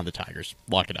 I'm on the Tigers.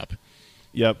 Lock it up.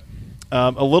 Yep.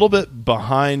 A little bit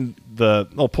behind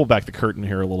I'll pull back the curtain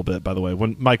here a little bit, by the way.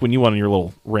 Mike, when you went on your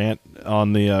little rant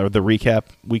on the recap,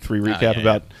 Week 3 recap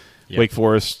about Wake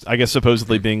Forest, I guess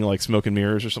supposedly being like smoke and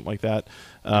mirrors or something like that.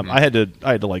 I had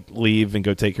to like leave and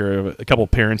go take care of a couple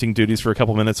parenting duties for a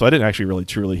couple minutes, so I didn't actually really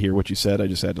truly hear what you said. I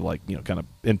just had to kind of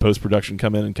in post production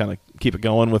come in and kind of keep it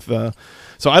going with.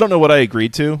 So I don't know what I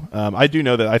agreed to. I do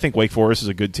know that I think Wake Forest is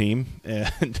a good team,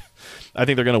 and I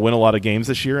think they're going to win a lot of games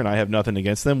this year, and I have nothing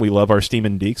against them. We love our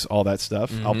Steeman Deeks, all that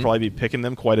stuff. I'll probably be picking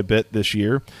them quite a bit this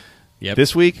year. Yep.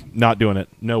 This week, not doing it.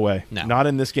 No way. No. Not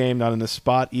in this game, not in this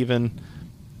spot even.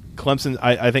 Clemson,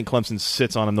 I think Clemson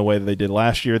sits on them the way that they did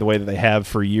last year, the way that they have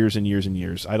for years and years and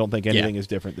years. I don't think anything is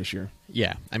different this year.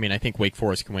 Yeah, I mean, I think Wake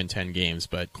Forest can win 10 games,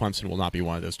 but Clemson will not be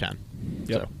one of those 10.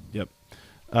 Yep. Yep.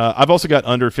 I've also got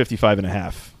under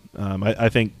 55.5. I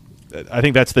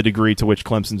think that's the degree to which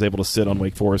Clemson's able to sit on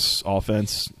Wake Forest's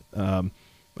offense. I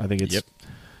think it's,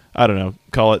 I don't know,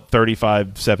 call it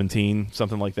 35-17,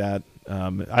 something like that.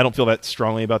 I don't feel that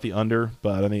strongly about the under,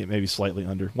 but I think it may be slightly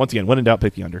under. Once again, when in doubt,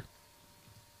 pick the under.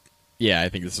 Yeah, I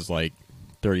think this is like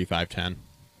 35-10.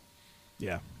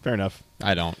 Yeah, fair enough.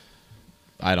 I don't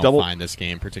find this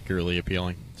game particularly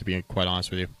appealing, to be quite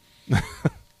honest with you.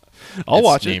 I'll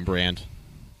watch it. Name brand.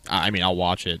 I mean, I'll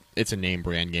watch it. It's a name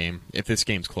brand game. If this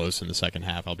game's close in the second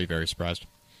half, I'll be very surprised.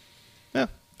 Yeah.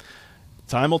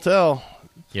 Time will tell.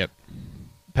 Yep.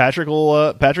 Patrick,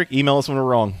 email us when we're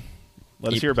wrong.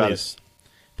 Let us hear about it.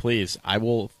 Please. I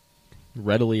will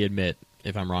readily admit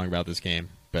if I'm wrong about this game,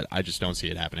 but I just don't see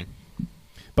it happening.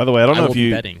 By the way, I don't know if you...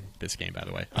 I will be betting this game, by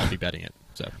the way. I'll be betting it.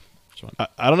 So,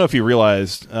 I don't know if you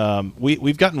realized,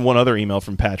 we've gotten one other email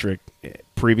from Patrick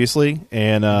previously,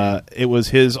 and it was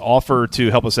his offer to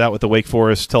help us out with the Wake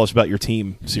Forest Tell Us About Your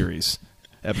Team series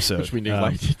episode. Which we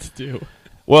neglected to do.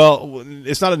 Well,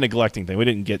 it's not a neglecting thing. We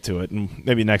didn't get to it, and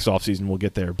maybe next offseason we'll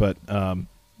get there.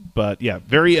 But yeah,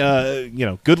 very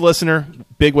good listener,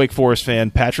 big Wake Forest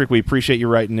fan. Patrick, we appreciate you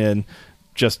writing in.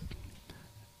 Just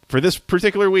for this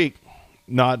particular week,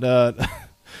 not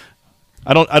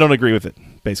I don't agree with it.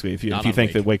 Basically, if you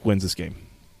think that Wake wins this game,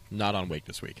 not on Wake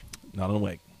this week. Not on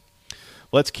Wake.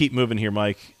 Let's keep moving here,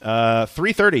 Mike.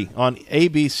 3:30 on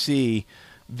ABC.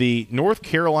 The North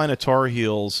Carolina Tar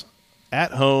Heels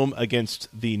at home against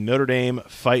the Notre Dame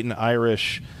Fighting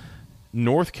Irish.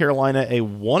 North Carolina, a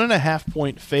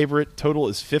 1.5-point favorite. Total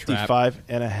is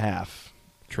 55.5.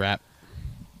 Trap.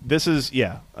 This is,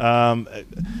 there's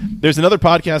another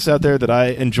podcast out there that I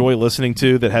enjoy listening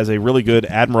to that has a really good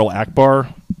Admiral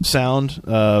Akbar sound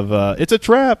of, it's a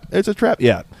trap.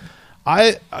 Yeah.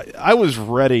 I was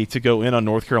ready to go in on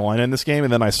North Carolina in this game,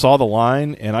 and then I saw the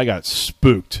line, and I got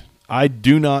spooked. I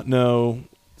do not know.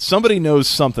 Somebody knows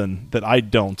something that I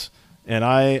don't And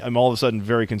I am all of a sudden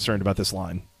very concerned about this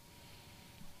line.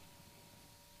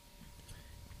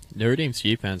 Notre Dame's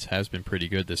defense has been pretty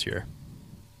good this year.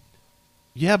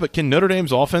 Yeah, but can Notre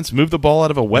Dame's offense move the ball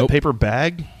out of a wet Nope. paper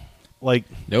bag?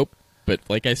 Nope. But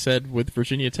like I said with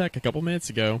Virginia Tech a couple minutes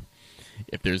ago,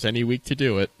 if there's any week to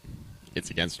do it, it's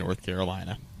against North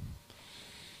Carolina.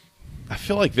 I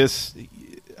feel like this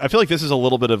is a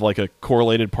little bit of like a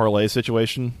correlated parlay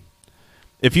situation.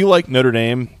 If you like Notre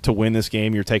Dame to win this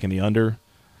game, you're taking the under.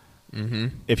 Mm-hmm.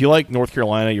 If you like North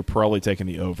Carolina, you're probably taking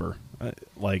the over.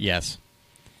 Yes.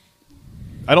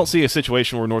 I don't see a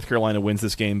situation where North Carolina wins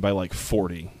this game by like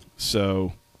 40.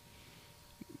 So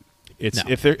it's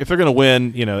No. if they're going to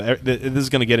win, this is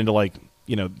going to get into like,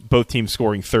 both teams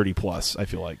scoring 30 plus, I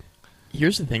feel like.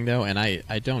 Here's the thing, though, and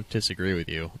I don't disagree with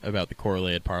you about the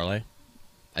correlated parlay.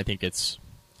 I think it's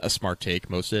a smart take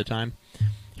most of the time.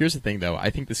 Here's the thing, though.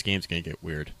 I think this game's going to get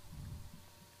weird.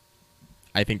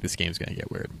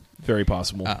 Very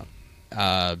possible.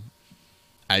 I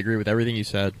agree with everything you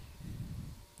said,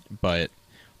 but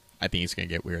I think it's going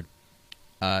to get weird.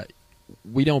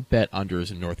 We don't bet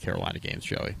unders in North Carolina games,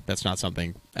 Joey. That's not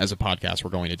something, as a podcast, we're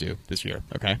going to do this year,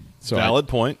 okay? So Valid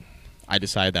point. I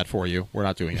decided that for you. We're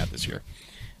not doing that this year.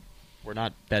 We're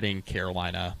not betting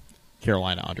Carolina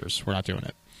unders. We're not doing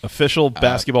it. Official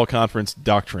basketball conference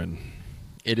doctrine.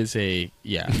 It is it's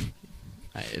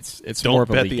Don't more of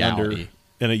a bet legality.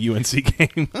 the under in a UNC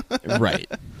game. Right.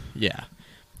 Yeah.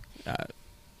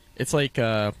 It's like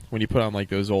when you put on like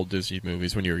those old Disney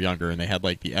movies when you were younger and they had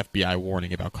like the FBI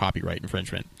warning about copyright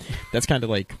infringement. That's kind of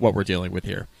like what we're dealing with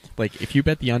here. Like if you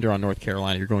bet the under on North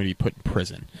Carolina, you're going to be put in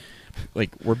prison.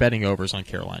 Like we're betting overs on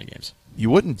Carolina games.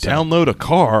 You wouldn't download a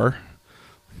car.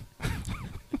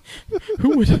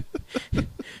 Who would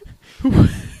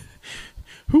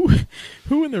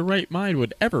who in their right mind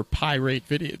would ever pirate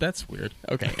video? That's weird.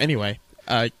 Okay. Anyway,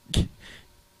 I'm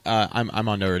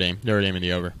on Notre Dame. Notre Dame in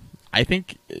the over. I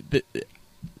think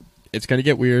it's going to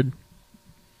get weird.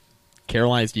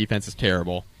 Carolina's defense is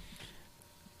terrible.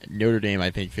 Notre Dame, I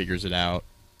think, figures it out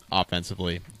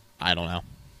offensively. I don't know.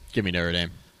 Give me Notre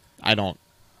Dame. I don't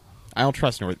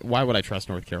trust North. Why would I trust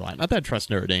North Carolina? Not that I trust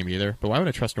Notre Dame either, but why would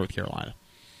I trust North Carolina?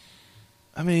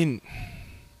 I mean,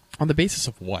 on the basis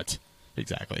of what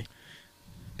exactly?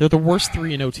 They're the worst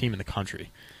 3-0 team in the country.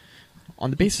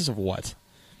 On the basis of what?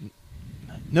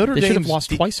 They should have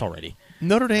lost twice already.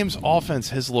 Notre Dame's offense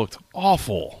has looked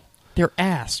awful. They're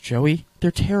ass, Joey. They're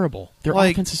terrible. Their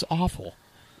offense is awful.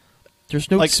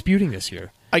 There's no disputing this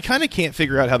year. I kind of can't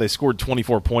figure out how they scored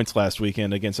 24 points last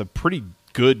weekend against a pretty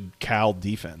good Cal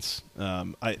defense.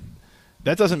 That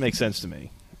doesn't make sense to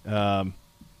me.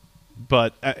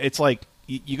 But it's like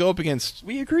you go up against.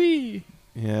 We agree.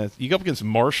 Yeah, you go up against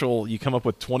Marshall. You come up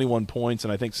with 21 points,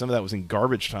 and I think some of that was in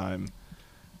garbage time.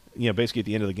 Basically at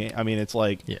the end of the game. I mean, it's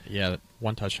like yeah.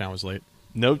 One touchdown was late.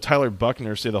 No Tyler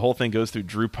Buckner, so the whole thing goes through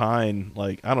Drew Pine.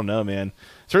 Like, I don't know, man.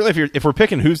 Certainly, if we're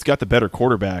picking who's got the better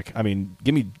quarterback, I mean,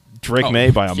 give me Drake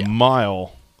May by a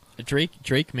mile.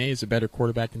 Drake May is a better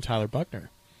quarterback than Tyler Buckner.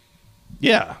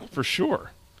 Yeah, for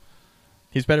sure.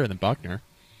 He's better than Buckner.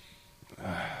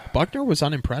 Buckner was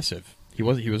unimpressive. He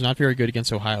was not very good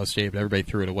against Ohio State, but everybody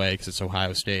threw it away because it's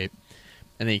Ohio State.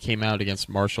 And then he came out against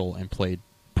Marshall and played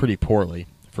pretty poorly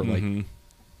for like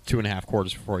 2.5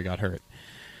 quarters before he got hurt.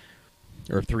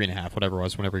 Or 3.5, whatever it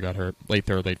was, whenever he got hurt. Late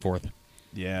third, late fourth.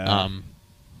 Yeah.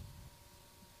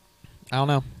 I don't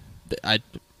know. I'd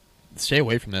stay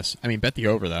away from this. I mean, bet the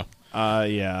over, though.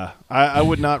 Yeah. I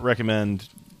would not recommend.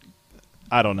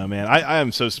 I don't know, man. I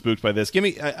am so spooked by this. Give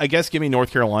me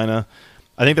North Carolina.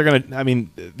 I think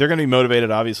they're gonna be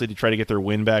motivated, obviously, to try to get their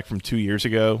win back from 2 years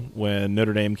ago when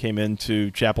Notre Dame came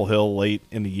into Chapel Hill late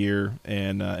in the year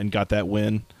and got that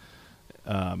win.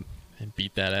 And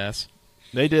beat that ass.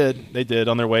 They did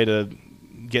on their way to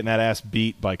getting that ass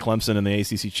beat by Clemson in the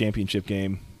ACC championship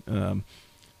game.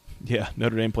 Yeah,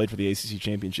 Notre Dame played for the ACC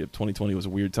championship. 2020 was a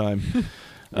weird time.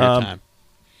 Time.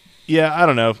 Yeah, I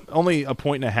don't know. Only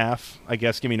 1.5, I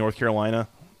guess. Give me North Carolina,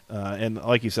 and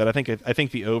like you said, I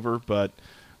think the over. But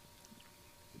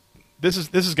this is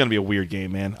going to be a weird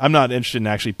game, man. I'm not interested in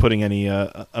actually putting any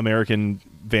American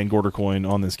Van Gorder coin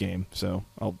on this game, so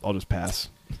I'll just pass.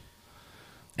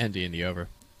 Andy in the over.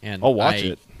 And I'll watch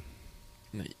it.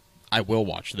 I will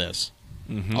watch this.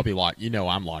 Mm-hmm. I'll be locked.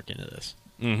 I'm locked into this.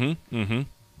 Mm-hmm.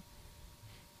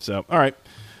 So, all right.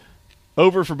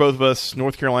 Over for both of us.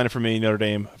 North Carolina for me, Notre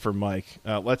Dame for Mike.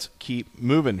 Let's keep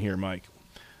moving here, Mike.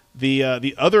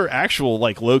 The other actual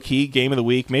low-key game of the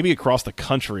week, maybe across the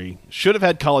country, should have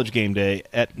had College Game Day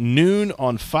at noon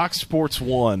on Fox Sports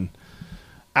 1.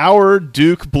 Our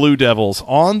Duke Blue Devils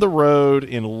on the road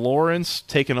in Lawrence,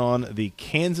 taking on the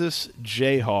Kansas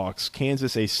Jayhawks.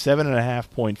 Kansas a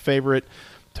 7.5-point favorite.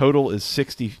 Total is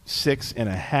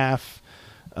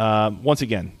 66.5. Once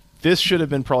again, this should have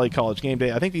been probably College Game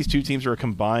Day. I think these two teams are a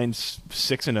combined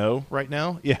 6-0 right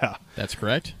now. Yeah, That's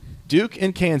correct. Duke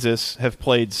and Kansas have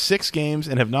played 6 games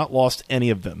and have not lost any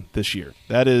of them this year.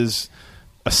 That is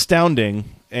astounding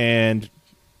and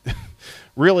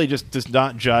really just does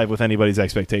not jive with anybody's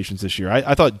expectations this year.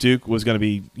 I thought Duke was going to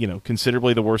be,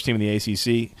 considerably the worst team in the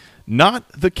ACC. Not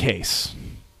the case.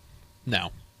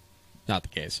 No, not the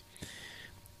case.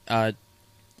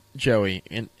 Joey,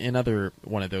 in another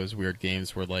one of those weird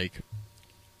games where, like,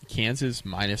 Kansas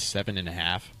minus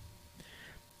 7.5,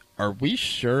 are we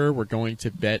sure we're going to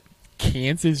bet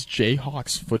Kansas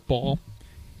Jayhawks football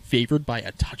favored by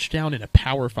a touchdown in a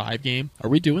Power 5 game? Are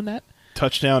we doing that?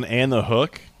 Touchdown and the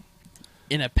hook?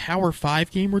 In a Power 5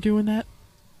 game we're doing that?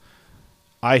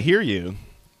 I hear you.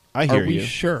 Are we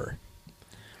sure?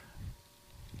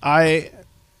 I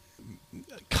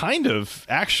kind of,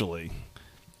 actually.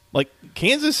 Like,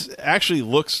 Kansas actually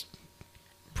looks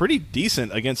pretty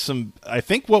decent against some, I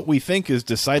think what we think is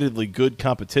decidedly good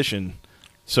competition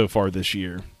so far this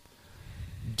year.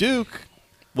 Duke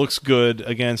looks good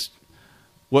against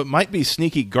what might be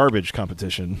sneaky garbage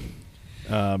competition.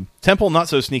 Temple, not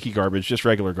so sneaky garbage, just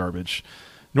regular garbage.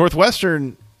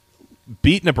 Northwestern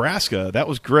beat Nebraska. That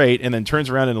was great, and then turns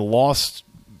around and lost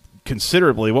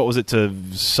considerably. What was it, to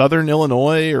Southern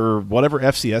Illinois or whatever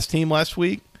FCS team last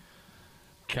week?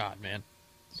 God, man.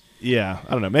 Yeah,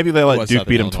 I don't know. Maybe they let Duke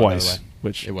beat them twice.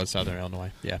 Which it was Southern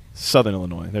Illinois, yeah. Southern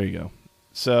Illinois. There you go.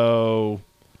 So,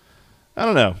 I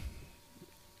don't know.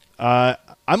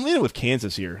 I'm leaning with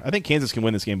Kansas here. I think Kansas can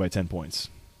win this game by 10 points.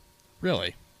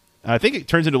 Really? I think it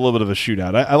turns into a little bit of a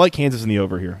shootout. I like Kansas in the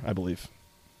over here, I believe.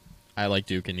 I like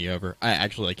Duke in the over. I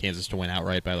actually like Kansas to win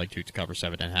outright, but I like Duke to cover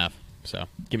 7.5. So,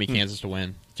 give me Kansas to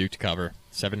win, Duke to cover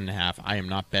 7.5. I am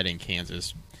not betting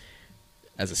Kansas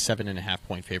as a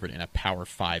 7.5-point favorite in a Power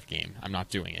 5 game. I'm not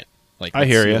doing it. Like, I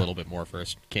hear see you. A little bit more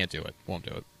first. Can't do it. Won't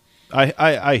do it.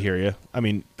 I hear you. I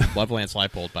mean, love Lance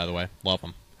Leipold, by the way. Love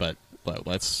him. But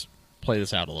let's play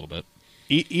this out a little bit.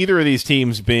 Either of these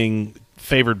teams being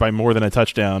favored by more than a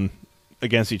touchdown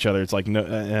against each other, it's like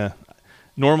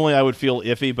normally I would feel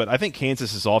iffy, but I think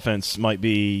Kansas's offense might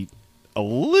be a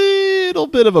little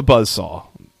bit of a buzzsaw.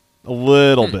 A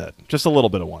little bit. Just a little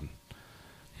bit of one.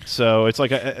 So it's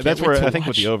like that's where I think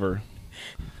with the over.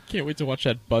 Can't wait to watch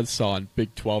that buzzsaw in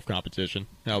Big 12 competition.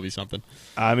 That'll be something.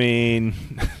 I mean,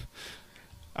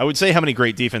 I would say how many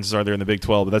great defenses are there in the Big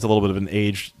 12, but that's a little bit of an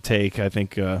age take. I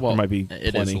think there might be plenty.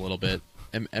 It is a little bit.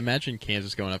 Imagine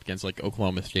Kansas going up against, like,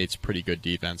 Oklahoma State's pretty good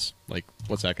defense. Like,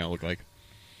 what's that going to look like?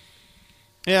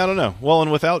 Yeah, I don't know. Well, and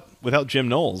without Jim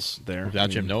Knowles there.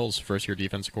 Jim Knowles, first-year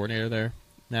defensive coordinator there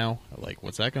now. Like,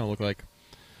 what's that going to look like?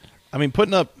 I mean,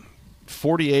 putting up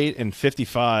 48 and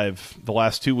 55 the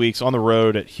last 2 weeks on the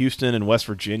road at Houston and West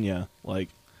Virginia. Like,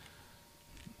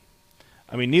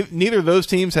 I mean, neither of those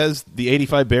teams has the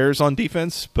 85 Bears on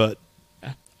defense, but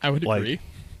I would agree.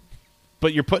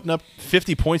 But you're putting up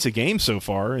 50 points a game so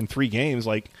far in 3 games.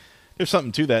 Like, there's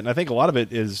something to that, and I think a lot of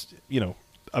it is,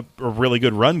 a really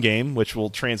good run game, which will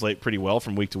translate pretty well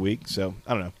from week to week. So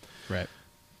I don't know. Right.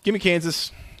 Give me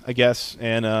Kansas, I guess,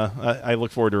 and I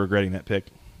look forward to regretting that pick.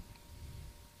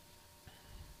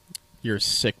 You're a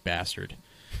sick bastard.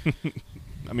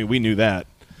 I mean, we knew that.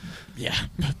 Yeah.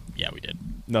 Yeah, we did.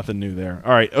 Nothing new there.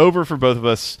 All right, over for both of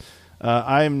us.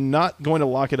 I am not going to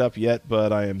lock it up yet,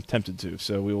 but I am tempted to,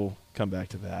 so we will come back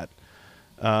to that.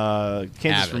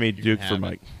 Kansas for me, Duke for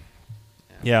Mike.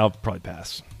 Yeah, I'll probably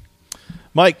pass.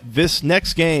 Mike, this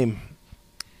next game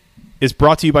is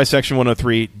brought to you by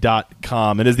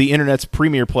Section103.com. It is the Internet's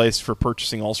premier place for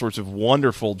purchasing all sorts of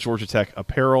wonderful Georgia Tech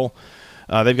apparel.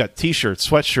 They've got T-shirts,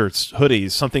 sweatshirts,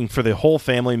 hoodies, something for the whole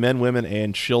family, men, women,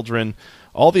 and children.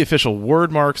 All the official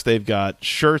word marks. They've got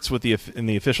shirts with in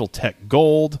the official Tech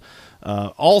gold.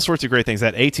 All sorts of great things.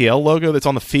 That ATL logo that's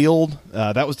on the field,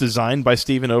 that was designed by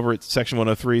Steven over at Section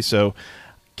 103, so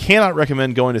cannot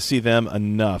recommend going to see them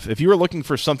enough. If you are looking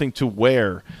for something to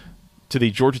wear to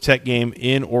the Georgia Tech game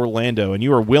in Orlando and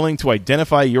you are willing to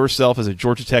identify yourself as a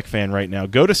Georgia Tech fan right now,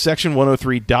 go to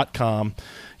Section103.com.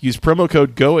 Use promo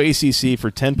code GOACC for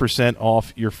 10%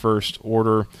 off your first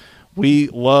order. We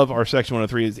love our Section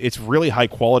 103. It's really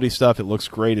high-quality stuff. It looks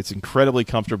great. It's incredibly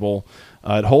comfortable.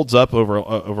 It holds up over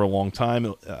a long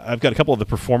time. I've got a couple of the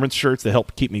performance shirts that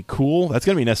help keep me cool. That's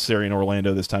going to be necessary in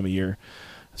Orlando this time of year.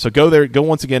 So go there. Go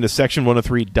once again to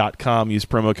Section103.com. Use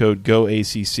promo code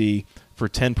GOACC for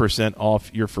 10% off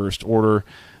your first order.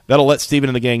 that'll let Steven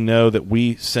and the gang know that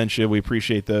we sent you. We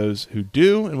appreciate those who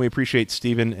do, and we appreciate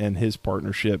Steven and his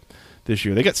partnership this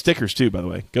year. They got stickers too, by the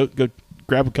way. Go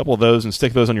grab a couple of those and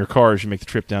stick those on your car as you make the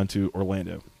trip down to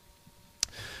Orlando.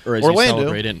 Or as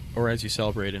Orlando. you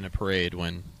celebrate in a parade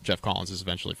when Jeff Collins is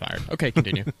eventually fired. Okay,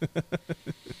 continue.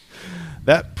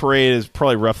 That parade is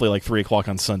probably roughly like 3 o'clock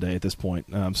on Sunday at this point.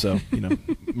 So,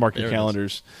 mark your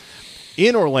calendars.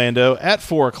 In Orlando at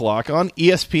 4 o'clock on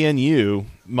ESPNU,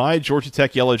 my Georgia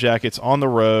Tech Yellow Jackets on the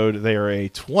road. They are a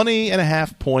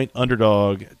 20.5-point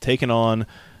underdog taking on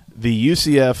the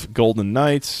UCF Golden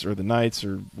Knights, or the Knights,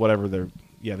 or whatever they're.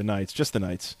 Yeah, the Knights, just the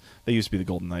Knights. They used to be the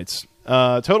Golden Knights.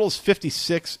 Total is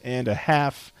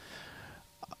 56.5.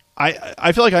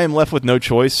 I feel like I am left with no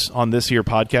choice on this here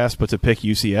podcast but to pick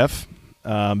UCF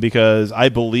because I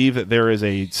believe that there is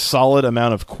a solid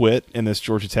amount of quit in this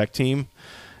Georgia Tech team.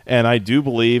 And I do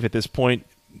believe at this point,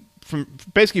 from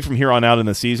here on out in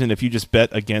the season, if you just bet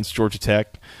against Georgia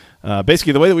Tech,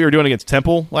 basically the way that we were doing against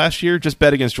Temple last year, just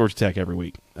bet against Georgia Tech every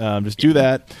week. Just do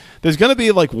that. There's going to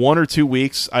be like 1 or 2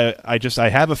 weeks. I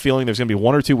have a feeling there's going to be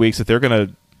 1 or 2 weeks that they're going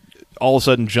to all of a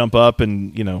sudden jump up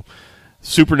and,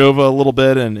 supernova a little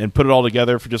bit and put it all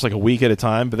together for just like a week at a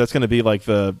time. But that's going to be like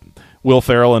the Will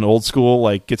Ferrell in Old School,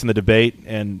 like gets in the debate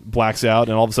and blacks out,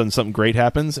 and all of a sudden something great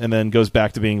happens and then goes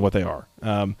back to being what they are.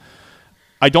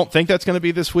 I don't think that's going to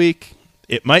be this week.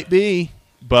 It might be,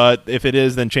 but if it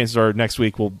is, then chances are next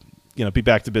week we'll be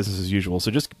back to business as usual.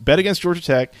 So just bet against Georgia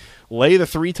Tech, lay the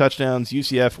 3 touchdowns.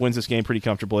 UCF wins this game pretty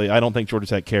comfortably. I don't think Georgia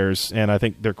Tech cares, and I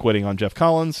think they're quitting on Jeff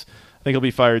Collins. I think he'll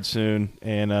be fired soon,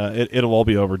 and it'll all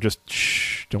be over. Just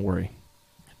shh, don't worry.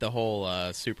 The whole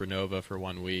supernova for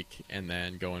 1 week and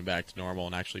then going back to normal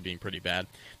and actually being pretty bad.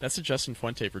 That's the Justin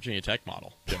Fuente Virginia Tech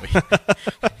model, Joey.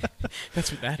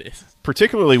 That's what that is.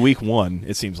 Particularly week 1,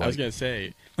 it seems like. I was going to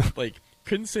say,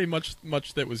 couldn't say much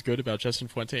that was good about Justin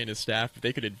Fuente and his staff, but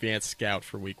they could advance scout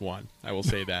for week 1. I will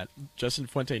say that. Justin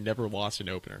Fuente never lost an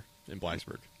opener in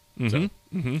Blacksburg.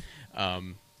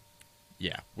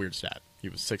 Yeah, weird stat. He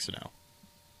was 6-0,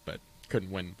 but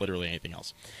couldn't win literally anything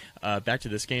else. Back to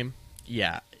this game.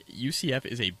 Yeah, UCF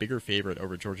is a bigger favorite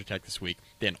over Georgia Tech this week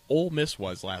than Ole Miss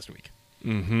was last week.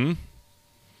 Mm-hmm.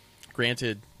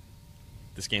 Granted,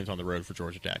 this game's on the road for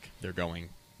Georgia Tech. They're going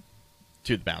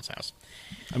to the bounce house.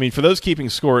 I mean, for those keeping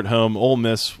score at home, Ole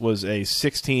Miss was a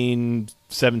 16,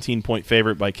 17-point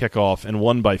favorite by kickoff and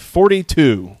won by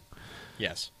 42.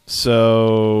 Yes.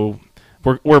 So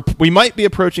we might be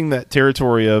approaching that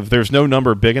territory of there's no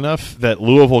number big enough that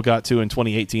Louisville got to in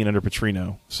 2018 under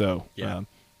Petrino. So yeah.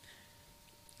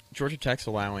 Georgia Tech's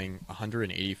allowing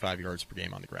 185 yards per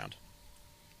game on the ground.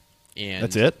 And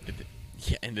that's it?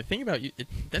 Yeah, and the thing about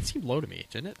that seemed low to me,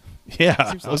 didn't it? Yeah,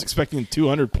 I was expecting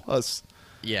 200 plus.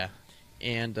 Yeah,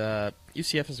 and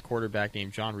UCF has a quarterback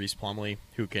named John Reese Plumlee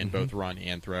who can both run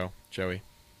and throw. Joey,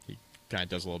 he kind of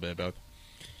does a little bit of both.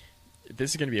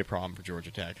 This is going to be a problem for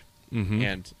Georgia Tech,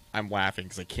 and I'm laughing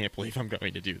because I can't believe I'm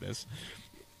going to do this.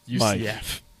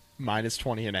 UCF minus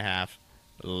 20.5.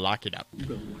 Lock it up. You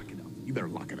better lock it up. You better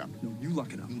lock it up. No, you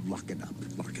lock it up. You lock it up.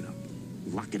 Lock it up.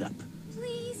 Lock it up.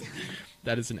 Please.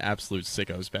 That is an absolute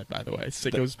sickos bet, by the way.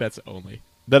 Sickos bets only.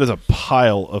 That is a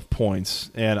pile of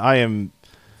points, and I am.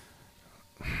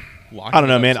 I don't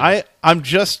know, man. I'm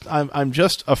just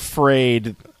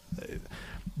afraid.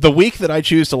 The week that I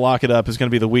choose to lock it up is going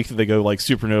to be the week that they go like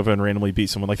supernova and randomly beat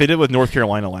someone, like they did with North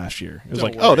Carolina last year. It was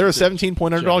they're a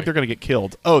 17-point underdog. They're going to get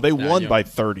killed. Oh, they won by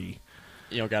 30.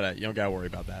 You don't gotta worry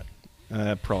about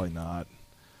that. Probably not.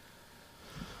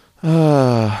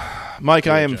 Mike,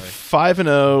 I am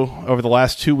 5-0 over the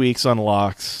last 2 weeks on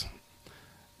locks,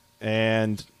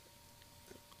 and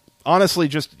honestly,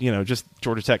 just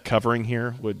Georgia Tech covering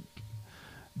here would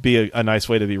be a nice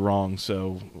way to be wrong.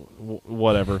 So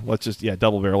whatever. Let's just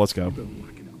double barrel. Let's go.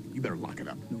 You better lock it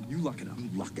up. No, you lock it up. You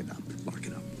lock it up. Lock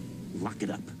it up. Lock it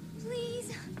up.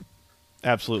 Please.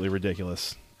 Absolutely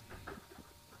ridiculous.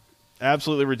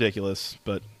 Absolutely ridiculous,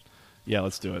 but yeah,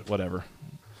 let's do it. Whatever.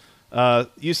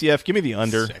 UCF, give me the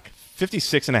under.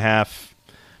 56.5.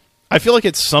 I feel like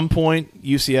at some point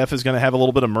UCF is going to have a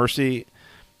little bit of mercy.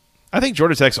 I think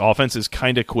Georgia Tech's offense is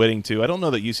kind of quitting too. I don't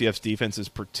know that UCF's defense is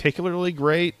particularly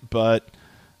great, but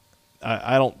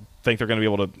I don't think they're going to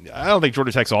be able to. I don't think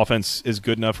Georgia Tech's offense is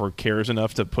good enough or cares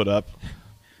enough to put up,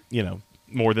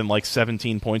 more than like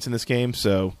 17 points in this game.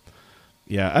 So,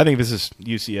 yeah, I think this is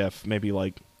UCF, maybe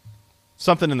like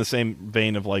something in the same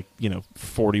vein of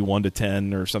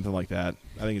 41-10 or something like that.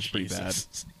 I think it's pretty bad.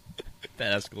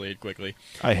 That escalated quickly.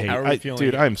 I hate it.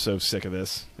 Dude, I'm so sick of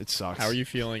this. It sucks. How are you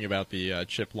feeling about the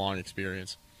Chip Long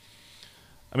experience?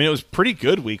 I mean, it was pretty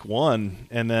good week 1,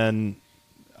 and then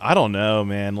I don't know,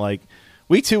 man. Like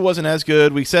week 2 wasn't as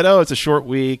good. We said, oh, it's a short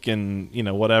week and,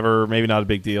 whatever, maybe not a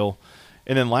big deal.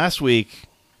 And then last week,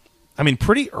 I mean,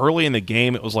 pretty early in the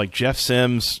game, it was like Jeff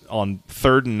Sims on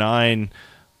 3rd and 9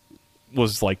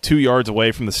 was like 2 yards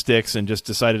away from the sticks and just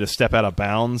decided to step out of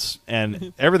bounds.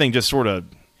 And everything just sort of,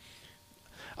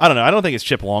 I don't know. I don't think it's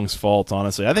Chip Long's fault,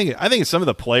 honestly. I think it's some of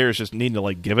the players just needing to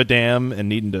like give a damn and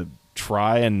needing to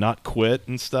try and not quit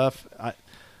and stuff.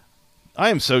 I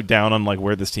am so down on like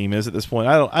where this team is at this point.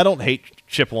 I don't hate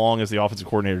Chip Long as the offensive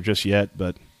coordinator just yet,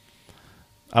 but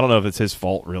I don't know if it's his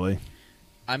fault really.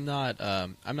 I'm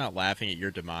not laughing at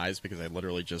your demise because I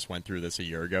literally just went through this a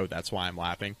year ago. That's why I'm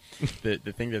laughing. The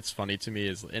thing that's funny to me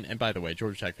is, and by the way,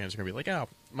 Georgia Tech fans are gonna be like, oh,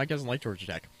 Mike doesn't like Georgia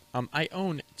Tech. I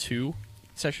own 2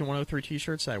 Section 103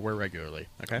 T-shirts that I wear regularly.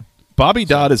 Okay. Bobby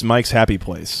Dodd is Mike's happy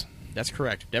place. That's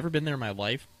correct. Never been there in my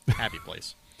life. Happy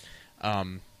place.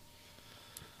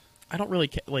 I don't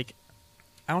really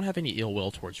I don't have any ill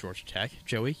will towards Georgia Tech,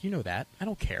 Joey. You know that. I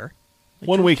don't care. Like,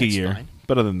 1 Georgia week a Tech's year, fine.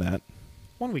 but other than that,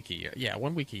 1 week a year. Yeah,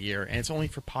 1 week a year, and it's only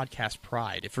for podcast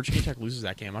pride. If Virginia Tech loses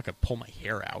that game, I'm not gonna pull my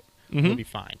hair out. It'll be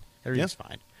fine. Everything's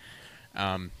fine.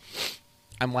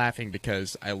 I'm laughing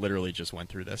because I literally just went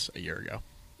through this a year ago.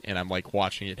 And I'm like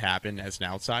watching it happen as an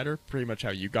outsider, pretty much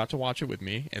how you got to watch it with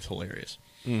me. It's hilarious.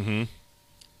 Mm-hmm.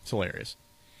 It's hilarious.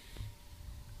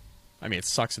 I mean, it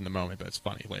sucks in the moment, but it's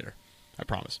funny later. I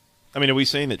promise. I mean, are we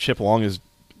saying that Chip Long is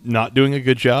not doing a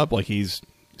good job? Like he's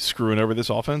screwing over this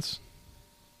offense?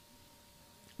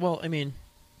 Well, I mean,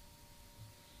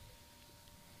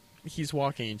 he's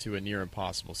walking into a near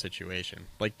impossible situation.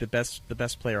 Like the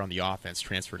best player on the offense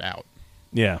transferred out.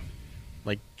 Yeah.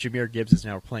 Like, Jahmyr Gibbs is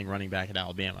now playing running back at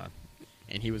Alabama,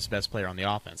 and he was the best player on the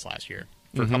offense last year,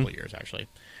 for a couple of years, actually.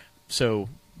 So,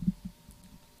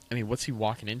 I mean, what's he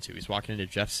walking into? He's walking into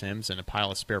Jeff Sims and a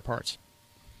pile of spare parts.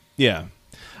 Yeah.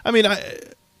 I mean,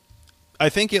 I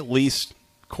think at least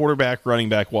quarterback, running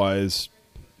back-wise,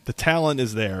 the talent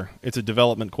is there. It's a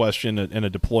development question and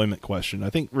a deployment question. I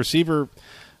think receiver,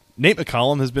 Nate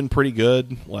McCollum has been pretty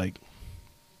good. Like,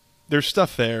 there's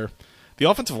stuff there. The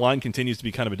offensive line continues to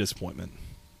be kind of a disappointment.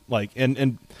 Like,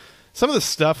 and some of the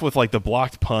stuff with like the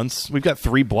blocked punts, we've got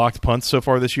 3 blocked punts so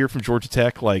far this year from Georgia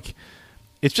Tech. Like,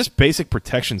 it's just basic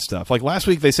protection stuff. Like last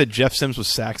week they said Jeff Sims was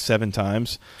sacked 7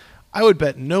 times. I would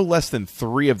bet no less than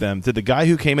 3 of them did the guy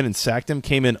who came in and sacked him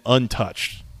came in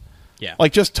untouched. Yeah.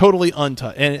 Like just totally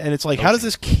untouched. And it's like, how does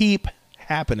this keep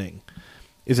happening?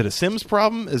 Is it a Sims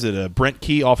problem? Is it a Brent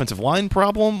Key offensive line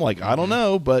problem? Like, I don't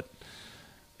know, but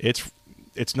it's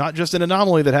not just an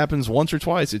anomaly that happens once or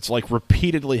twice. It's like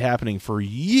repeatedly happening for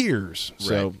years.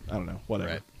 So, Right. I don't know.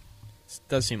 Whatever. Right. It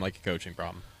does seem like a coaching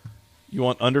problem. You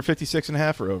want under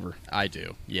 56.5 or over? I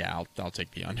do. Yeah, I'll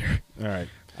take the under. All right.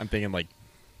 I'm thinking like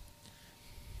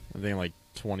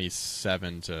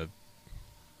 27 to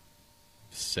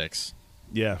 6.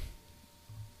 Yeah.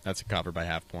 That's a cover by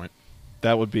half point.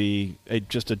 That would be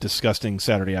just a disgusting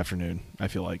Saturday afternoon, I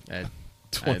feel like.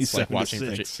 It's like 27 watching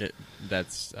to 6.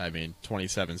 that's, I mean,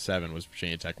 27-7 was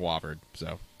Virginia Tech Wofford,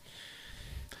 so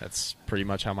that's pretty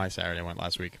much how my Saturday went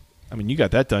last week. I mean, you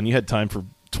got that done. You had time for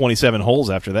 27 holes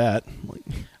after that.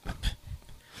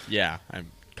 Yeah, a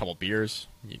couple beers.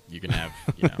 You can have,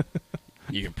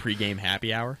 you can pregame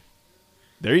happy hour.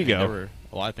 There you I mean, go. There were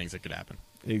a lot of things that could happen.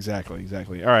 Exactly.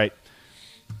 All right.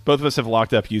 Both of us have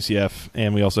locked up UCF,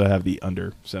 and we also have the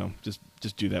under. So just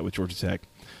do that with Georgia Tech.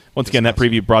 Once again, that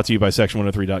preview brought to you by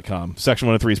Section103.com. Section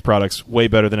 103's products way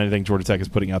better than anything Georgia Tech is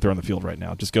putting out there on the field right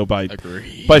now. Just go buy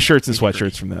shirts and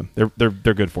sweatshirts from them. They're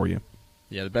good for you.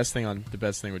 Yeah, the best thing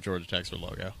with Georgia Tech's their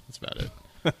logo. That's about it.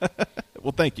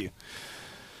 Well, thank you.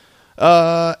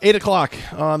 8 o'clock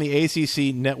on the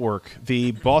ACC Network.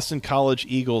 The Boston College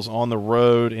Eagles on the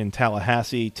road in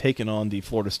Tallahassee taking on the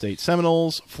Florida State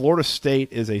Seminoles. Florida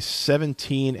State is a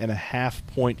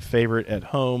 17.5-point favorite at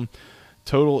home.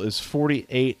 Total is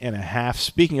 48.5.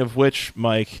 Speaking of which,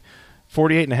 Mike,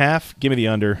 48.5, give me the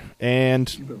under.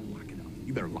 And You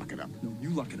better lock it up. No, you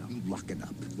lock it up. You lock it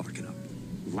up. Lock it up.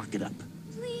 Lock it up.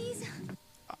 Please.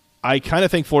 I kind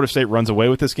of think Florida State runs away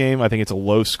with this game. I think it's a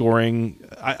low-scoring.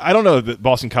 I don't know that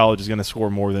Boston College is going to score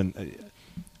more than.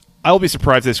 I will be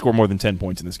surprised if they score more than 10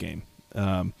 points in this game.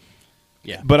 Yeah,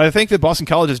 But I think that Boston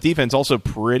College's defense also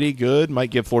pretty good. Might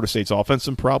give Florida State's offense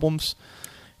some problems.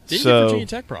 didn't give Virginia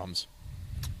Tech problems.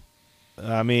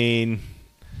 I mean,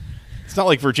 it's not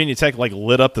like Virginia Tech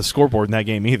lit up the scoreboard in that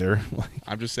game either.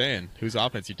 I'm just saying, whose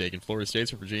offense you taking, Florida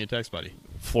State's or Virginia Tech's, buddy?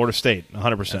 Florida State,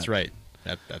 100%. That's right.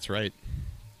 That's right.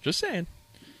 Just saying.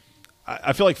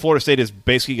 I feel like Florida State has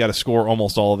basically got to score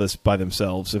almost all of this by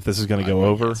themselves if this is going to go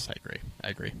over. Yes, I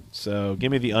agree. So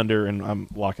give me the under, and I'm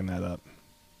locking that up.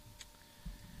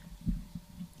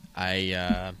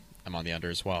 I'm on the under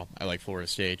as well. I like Florida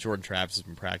State. Jordan Travis has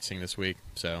been practicing this week,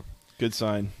 so Good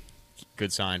sign.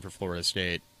 good sign for Florida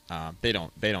State. They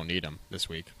don't need him this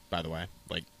week, by the way.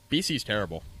 Like, BC's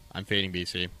terrible. I'm fading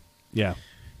BC. Yeah.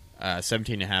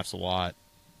 17.5 is a lot.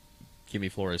 Give me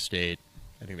Florida State.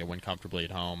 I think they win comfortably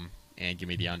at home, and give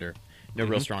me the under. No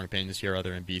real strong opinions here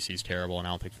other than BC's terrible, and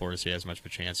I don't think Florida State has much of a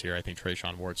chance here. I think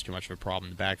Trayshawn Ward's too much of a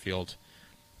problem in the backfield.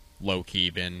 Low-key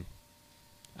been,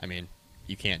 I mean,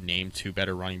 you can't name two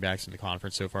better running backs in the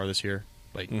conference so far this year.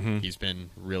 Like, he's been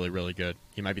really, really good.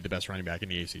 He might be the best running back in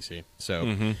the ACC.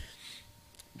 So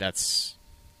that's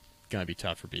going to be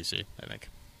tough for BC, I think.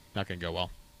 Not going to go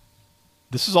well.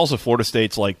 This is also Florida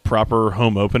State's like proper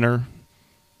home opener,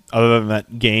 other than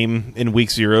that game in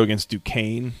week 0 against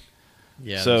Duquesne.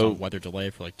 Yeah, So- there's a weather delay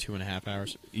for like 2.5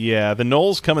 hours. Yeah, the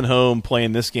Noles coming home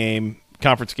playing this game,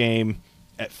 conference game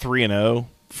at 3-0,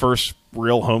 first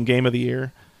real home game of the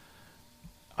year.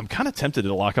 I'm kind of tempted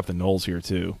to lock up the Noles here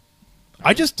too.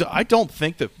 I don't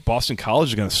think that Boston College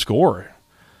is going to score.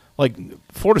 Like,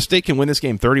 Florida State can win this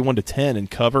game 31-10 and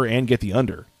cover and get the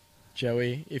under.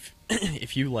 Joey, if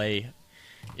if you lay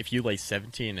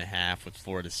 17.5 with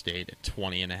Florida State at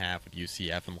 20.5 with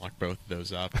UCF and lock both of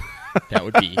those up, that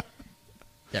would be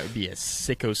a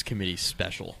Sickos Committee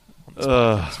special. On this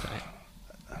podcast, right?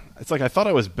 It's like I thought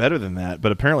I was better than that,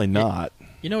 but apparently not.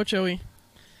 You know what, Joey?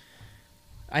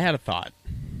 I had a thought.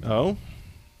 Oh?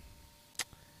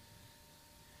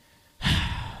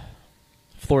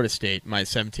 Florida State, my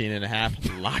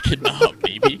 17.5, lock it up,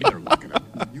 baby. You better lock it up.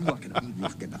 You lock it up.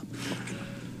 Lock it up.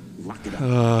 Lock it up. Lock it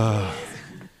up.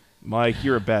 Mike,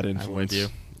 you're a bad I'm influence. with you.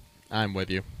 I'm with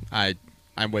you.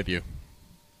 I'm with you.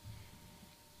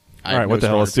 All right, what the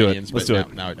hell? Let's do it. Let's do it.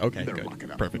 Okay, You better good. lock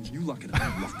it up. Perfect. You lock it up.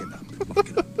 Lock it up. Lock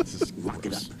it up. This is Lock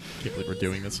it up. can't believe we're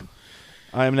doing this.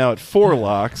 I am now at 4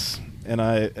 locks, and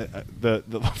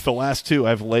the last two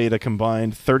I've laid a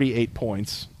combined 38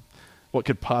 points. What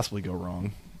could possibly go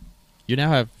wrong? You now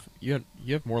have you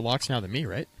have more locks now than me,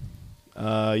 right?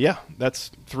 Yeah, that's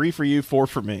 3 for you, 4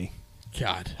 for me.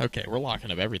 God. Okay, we're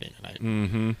locking up everything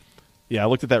tonight. Yeah, I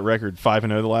looked at that record, 5-0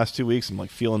 the last 2 weeks. I'm like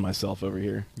feeling myself over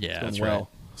here. Yeah, It's going that's well. right.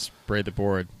 Spray the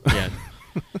board. Yeah.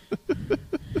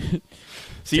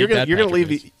 So you're Take gonna that, leave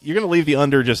Patrick. you're gonna leave the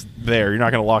under just there. You're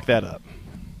not gonna lock that up.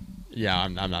 Yeah,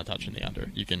 I'm not touching the under.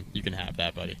 You can have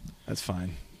that, buddy. That's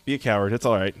fine. Be a coward. It's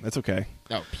all right. That's okay.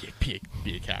 Oh, be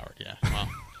a coward. Yeah. Well,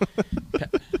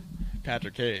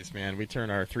 Patrick Hayes, man, we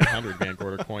turn our 300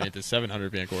 Vancorder coin into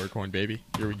 700 Vancorder coin, baby.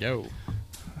 Here we go.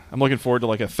 I'm looking forward to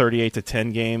like a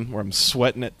 38-10 game where I'm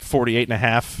sweating at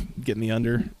 48.5, getting the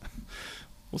under.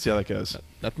 We'll see how that goes.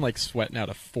 Nothing like sweating out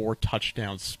a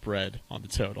 4-touchdown spread on the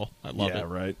total. I love yeah, it.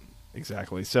 right.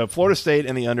 Exactly. So Florida State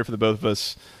and the under for the both of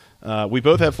us. We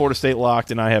both have Florida State locked,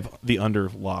 and I have the under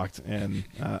locked, and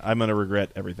I'm going to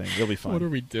regret everything. It'll be fine. What are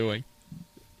we doing?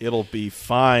 It'll be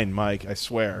fine, Mike. I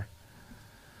swear.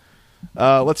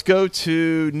 Let's go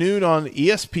to noon on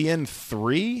ESPN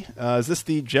 3. Is this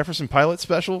the Jefferson Pilot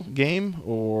special game,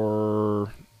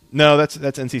 or no? That's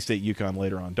NC State UConn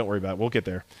later on. Don't worry about it. We'll get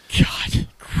there. God,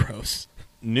 gross.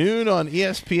 Noon on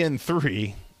ESPN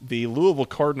 3. The Louisville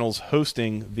Cardinals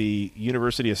hosting the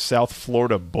University of South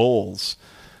Florida Bulls.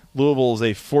 Louisville is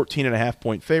a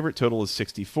 14.5-point favorite. Total is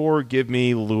 64. Give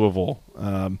me Louisville.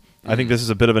 I think this is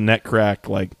a bit of a neck crack.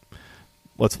 Like,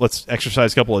 let's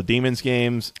exercise a couple of Demons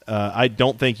games. I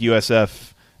don't think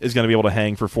USF is going to be able to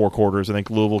hang for 4 quarters. I think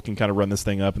Louisville can kind of run this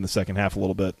thing up in the second half a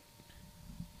little bit.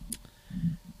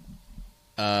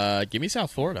 Give me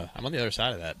South Florida. I'm on the other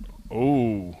side of that.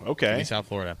 Oh, Give okay. me South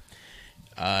Florida.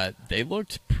 They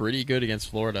looked pretty good against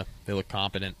Florida. They look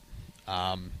competent.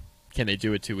 Can they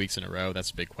do it 2 weeks in a row?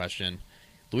 That's a big question.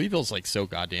 Louisville's like so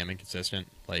goddamn inconsistent.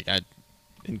 Like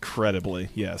Incredibly,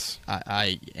 yes.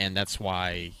 and that's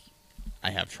why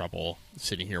I have trouble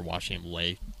sitting here watching him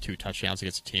lay 2 touchdowns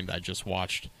against a team that I just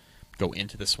watched go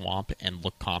into the swamp and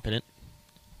look competent.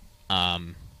 Now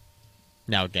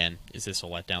again, is this a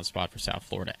letdown spot for South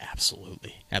Florida?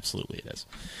 Absolutely it is.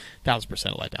 1,000%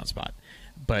 a letdown spot.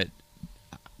 But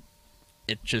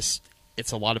it's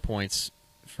a lot of points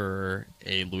for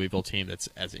a Louisville team that's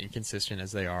as inconsistent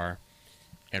as they are,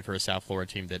 and for a South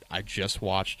Florida team that I just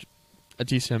watched a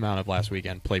decent amount of last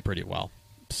weekend play pretty well.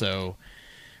 So,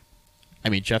 I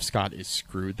mean, Jeff Scott is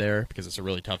screwed there because it's a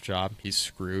really tough job. He's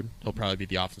screwed. He'll probably be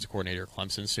the offensive coordinator at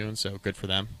Clemson soon, so good for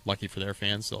them. Lucky for their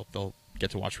fans. They'll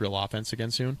get to watch real offense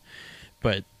again soon.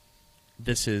 But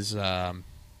this is... I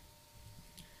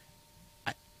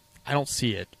don't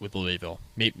see it with Louisville.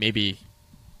 Maybe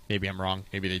I'm wrong.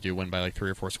 Maybe they do win by like 3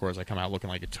 or 4 scores. I come out looking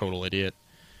like a total idiot.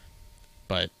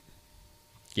 But,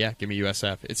 yeah, give me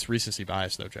USF. It's recency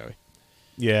bias, though, Joey.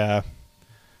 Yeah.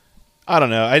 I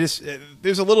don't know.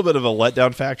 There's a little bit of a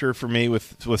letdown factor for me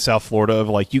with South Florida of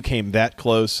like you came that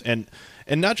close and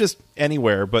not just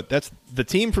anywhere, but that's the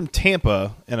team from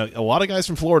Tampa and a lot of guys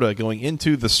from Florida going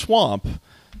into the swamp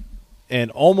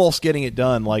and almost getting it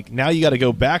done. Like now you got to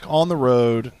go back on the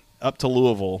road up to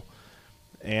Louisville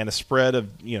and a spread of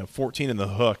 14 in the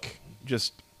hook.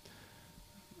 Just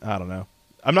I don't know.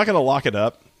 I'm not going to lock it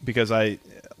up because I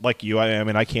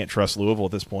can't trust Louisville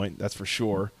at this point. That's for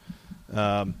sure.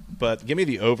 But give me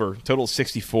the over. Total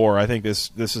 64. I think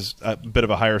this is a bit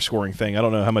of a higher scoring thing. I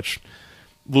don't know how much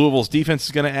Louisville's defense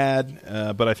is going to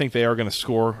add, but I think they are going to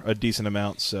score a decent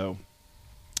amount. So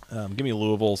give me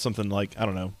Louisville something like, I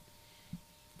don't know,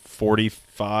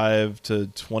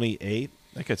 45-28.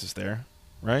 That gets us there,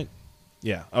 right?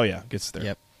 Yeah. Oh, yeah. Gets us there.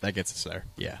 Yep. That gets us there.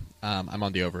 Yeah. I'm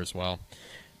on the over as well.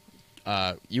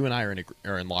 You and I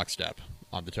are in lockstep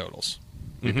on the totals.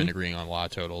 We've been agreeing on a lot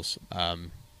of totals. I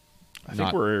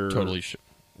think we're totally.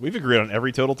 We've agreed on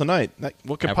every total tonight.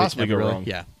 What could possibly go wrong?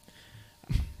 Yeah.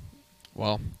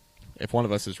 Well, if one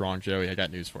of us is wrong, Joey, I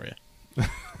got news for you.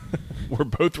 We're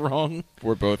both wrong.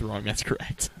 We're both wrong. That's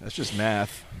correct. That's just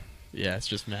math. Yeah, it's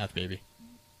just math, baby.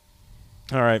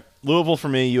 All right, Louisville for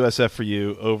me, USF for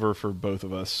you, over for both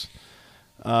of us.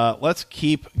 Let's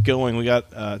keep going. We got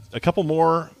a couple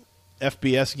more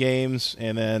FBS games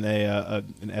and then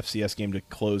an FCS game to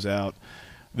close out.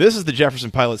 This is the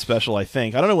Jefferson Pilot special, I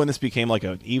think. I don't know when this became like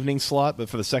an evening slot, but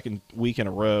for the second week in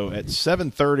a row at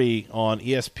 7:30 on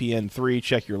ESPN3.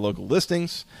 Check your local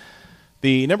listings.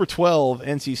 The number 12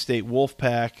 NC State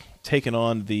Wolfpack taking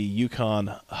on the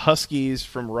UConn Huskies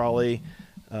from Raleigh.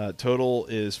 Total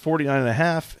is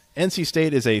 49.5. NC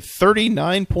State is a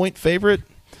 39-point favorite.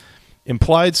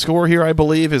 Implied score here, I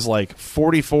believe, is like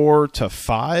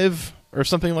 44-5 or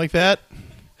something like that.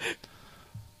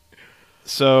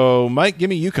 So, Mike, give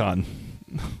me UConn.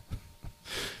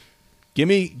 give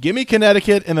me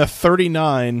Connecticut in a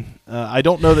 39. I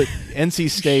don't know that NC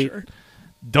State Sure.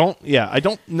 I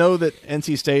don't know that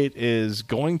NC State is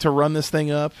going to run this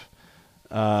thing up.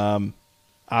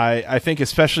 I think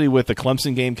especially with the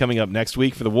Clemson game coming up next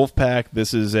week for the Wolfpack,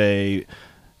 this is a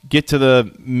get to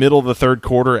the middle of the third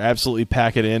quarter, absolutely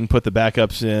pack it in, put the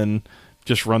backups in,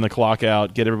 just run the clock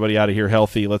out, get everybody out of here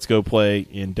healthy. Let's go play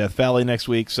in Death Valley next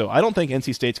week. So I don't think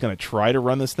NC State's going to try to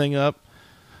run this thing up.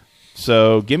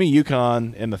 So give me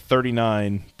UConn in the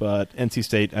 39, but NC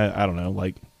State, I don't know,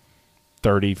 like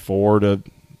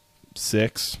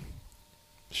 34-6.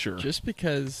 Sure. Just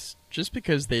because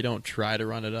they don't try to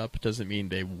run it up doesn't mean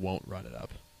they won't run it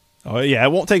up. Oh yeah,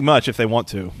 it won't take much if they want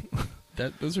to.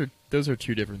 Those are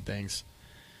two different things.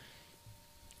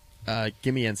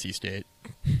 Give me NC State.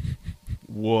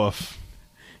 Woof.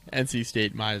 NC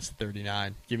State minus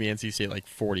 39. Give me NC State like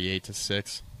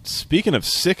 48-6. Speaking of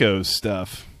sickos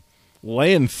stuff,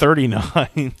 laying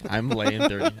 39. I'm laying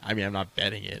 30. I mean, I'm not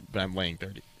betting it, but I'm laying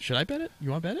 30. Should I bet it?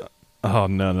 You want to bet it? Oh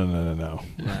no. No,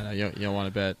 you don't want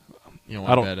to bet. You don't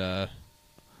want to bet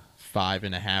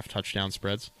 5.5 touchdown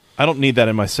spreads. I don't need that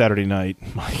in my Saturday night,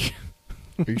 Mike.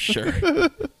 Are you sure?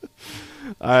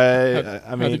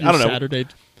 I mean, I don't know. Saturday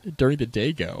during the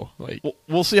day go like.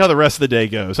 We'll see how the rest of the day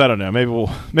goes. I don't know. Maybe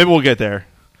we'll get there.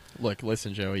 Look,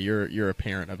 listen, Joey. You're a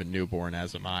parent of a newborn,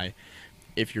 as am I.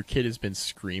 If your kid has been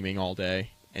screaming all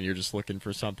day and you're just looking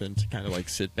for something to kind of like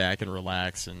sit back and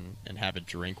relax and have a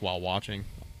drink while watching,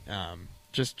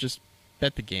 just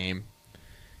bet the game.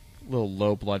 A little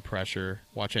low blood pressure.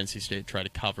 Watch NC State try to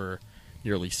cover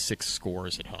nearly 6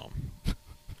 scores at home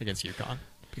against UConn.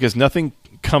 Because nothing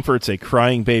comforts a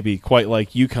crying baby quite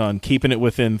like UConn keeping it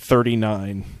within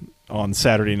 39 on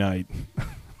Saturday night.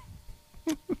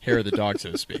 Hair of the dog,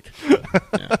 so to speak.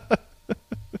 Yeah.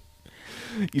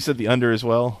 You said the under as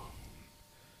well?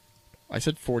 I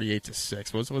said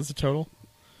 48-6. What's the total?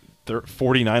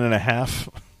 49.5.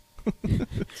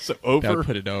 So over. That would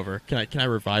put it over. Can I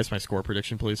revise my score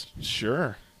prediction, please?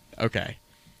 Sure. Okay.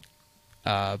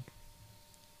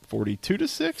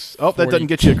 42-6. Oh, that doesn't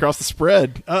get you across the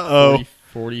spread.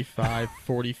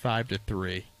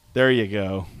 45-3. There you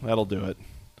go. That'll do it.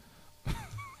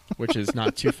 Which is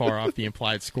not too far off the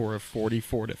implied score of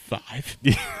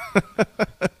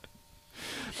 44-5.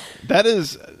 That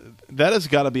has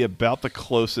got to be about the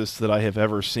closest that I have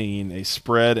ever seen a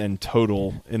spread and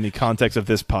total in the context of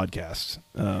this podcast.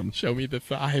 Show me the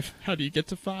 5. How do you get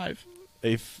to 5?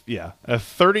 A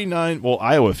 39. Well,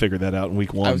 Iowa figured that out in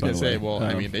week 1. I was going to say,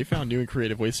 I mean, they found new and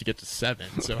creative ways to get to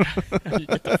 7. So how do you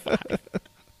get to 5?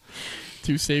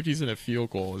 2 safeties and a field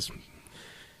goal is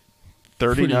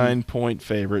 39-point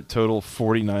favorite, total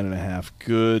 49.5.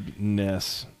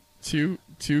 Goodness. Two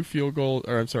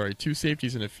 2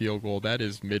 safeties and a field goal. That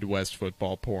is Midwest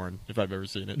football porn, if I've ever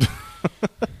seen it.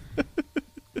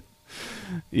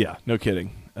 Yeah, no kidding.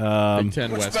 Big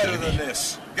Ten What's West. better baby. than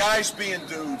this? Guys being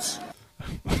dudes.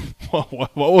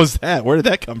 What was that? Where did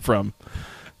that come from?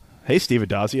 Hey, Steve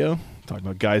Adazio, talking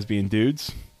about guys being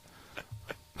dudes.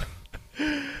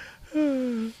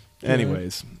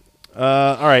 Anyways,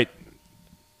 all right.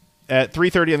 At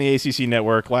 3:30 on the ACC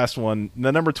Network, last one,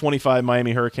 the number 25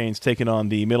 Miami Hurricanes taking on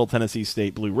the Middle Tennessee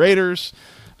State Blue Raiders.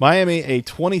 Miami, a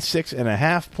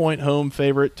 26.5-point home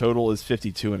favorite. Total is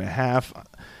 52.5.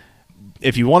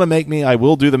 If you want to make me, I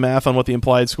will do the math on what the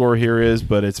implied score here is,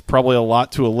 but it's probably a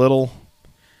lot to a little.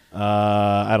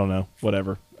 I don't know.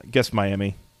 Whatever. I guess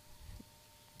Miami.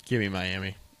 Give me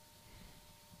Miami.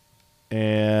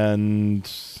 And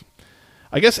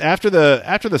I guess after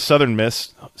the Southern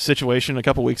Miss situation a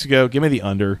couple weeks ago, give me the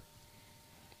under.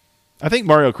 I think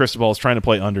Mario Cristobal is trying to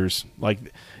play unders. Like,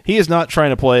 he is not trying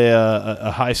to play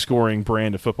a high-scoring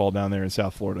brand of football down there in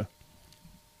South Florida.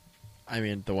 I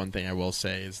mean, the one thing I will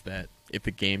say is that if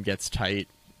the game gets tight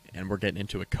and we're getting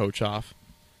into a coach-off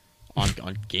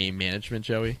on game management,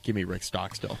 Joey, give me Rick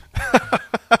Stockstill.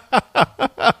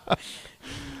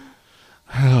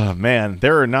 Oh, man,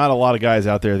 there are not a lot of guys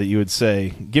out there that you would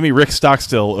say, give me Rick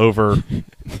Stockstill over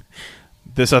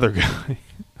this other guy.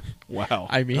 Wow.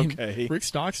 I mean, okay. Rick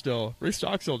Stockstill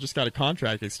just got a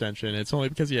contract extension. It's only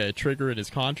because he had a trigger in his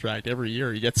contract every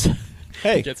year he gets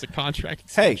he gets a contract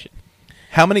extension. Hey,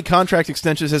 how many contract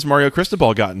extensions has Mario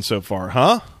Cristobal gotten so far,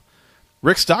 huh?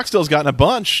 Rick Stockstill's gotten a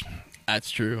bunch.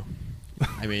 That's true.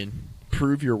 I mean,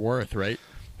 prove your worth, right?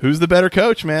 Who's the better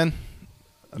coach, man?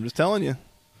 I'm just telling you.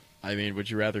 I mean, would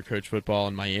you rather coach football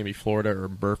in Miami, Florida, or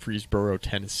Murfreesboro,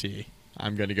 Tennessee?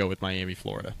 I'm going to go with Miami,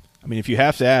 Florida. I mean, if you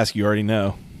have to ask, you already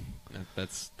know.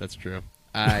 That's true.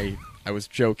 I was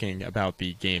joking about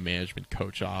the game management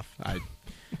coach off. I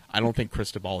don't think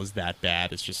Cristobal is that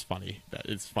bad. It's just funny.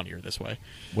 It's funnier this way.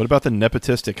 What about the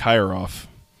nepotistic hire off?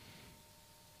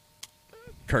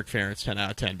 Kirk Ferentz, 10 out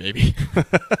of 10, baby.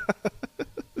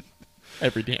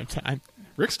 Every damn time.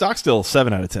 Rick Stockstill,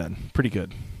 7 out of 10. Pretty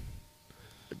good.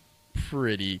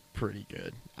 Pretty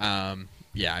good.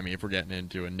 Yeah, I mean, if we're getting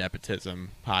into a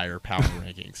nepotism higher power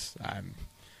rankings, I'm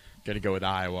going to go with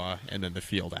Iowa and then the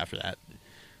field after that.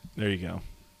 There you go.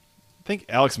 I think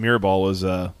Alex Mirabal was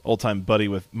old-time buddy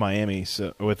with Miami,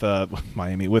 with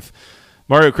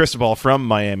Mario Cristobal from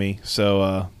Miami.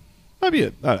 So might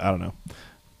be I don't know.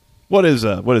 What is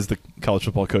the college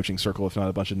football coaching circle if not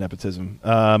a bunch of nepotism?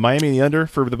 Miami in the under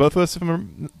for the both of us, if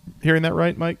I'm hearing that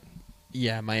right, Mike?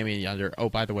 Yeah, Miami in the under. Oh,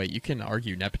 by the way, you can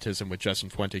argue nepotism with Justin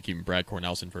Fuente keeping Brad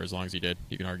Cornelsen for as long as he did.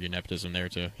 You can argue nepotism there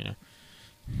too. You know,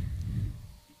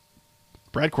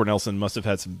 Brad Cornelsen must have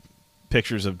had some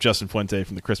pictures of Justin Fuente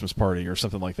from the Christmas party or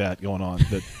something like that going on.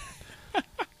 That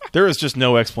there is just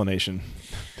no explanation.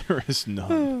 There is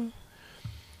none.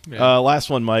 Last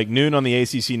one, Mike. Noon on the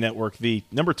ACC Network. The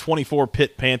number 24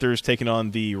 Pitt Panthers taking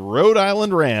on the Rhode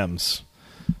Island Rams.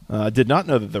 Did not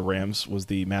know that the Rams was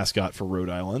the mascot for Rhode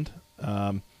Island.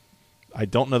 I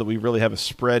don't know that we really have a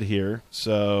spread here.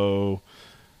 So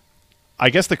I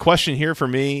guess the question here for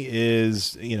me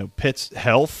is, Pitt's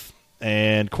health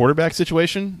and quarterback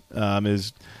situation.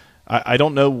 I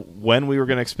don't know when we were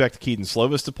going to expect Keaton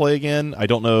Slovis to play again. I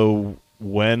don't know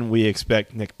when we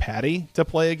expect Nick Patty to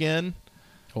play again.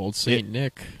 Old Saint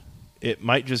Nick. It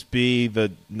might just be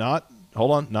not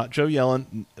Joe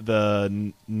Yellen,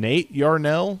 the Nate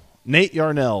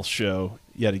Yarnell show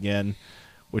yet again,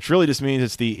 which really just means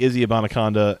it's the Izzy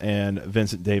Abanaconda and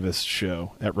Vincent Davis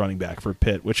show at running back for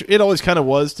Pitt, which it always kind of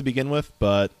was to begin with,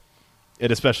 but it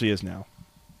especially is now.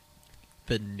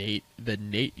 The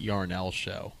Nate Yarnell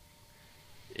show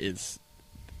is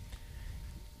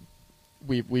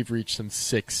we've reached some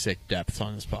sick depths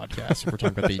on this podcast. We're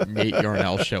talking about the Nate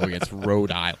Yarnell show against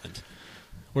Rhode Island.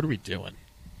 What are we doing?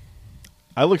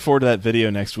 I look forward to that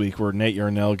video next week where Nate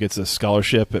Yarnell gets a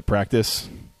scholarship at practice.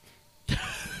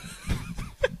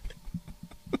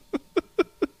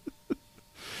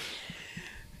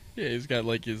 Yeah, he's got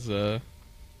like his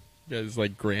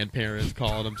grandparents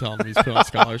calling him, telling him he's put on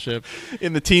scholarship.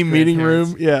 In the team meeting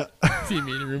room, yeah. Team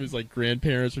meeting room is like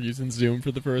grandparents are using Zoom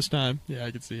for the first time. Yeah,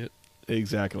 I can see it.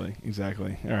 Exactly.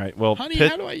 All right, well, honey,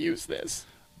 Pitt, how do I use this?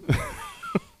 how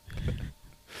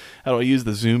do I use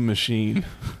the Zoom machine?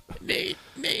 Nate,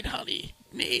 honey,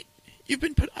 Nate, you've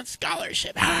been put on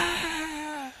scholarship.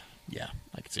 Ah! Yeah,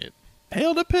 I can see it.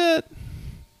 Hail to Pitt.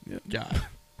 Yep. God.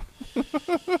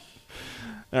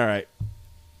 All right.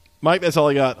 Mike, that's all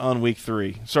I got on week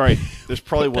 3. Sorry, there's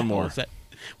probably one more.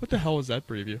 What the hell was that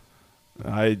preview?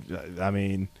 I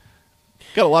mean,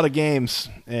 Got a lot of games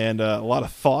and a lot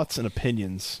of thoughts and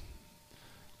opinions.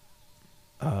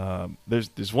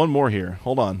 There's one more here.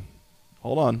 Hold on.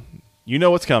 You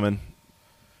know what's coming.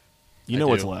 You know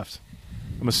what's left.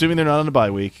 I'm assuming they're not on a bye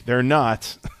week. They're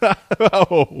not.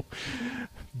 Oh.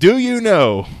 Do you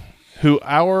know who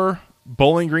our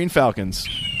Bowling Green Falcons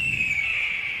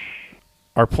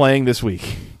are playing this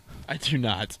week? I do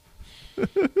not.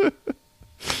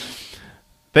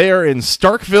 They are in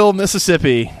Starkville,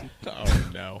 Mississippi. Oh,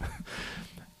 no.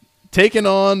 Taking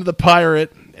on the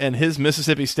Pirate and his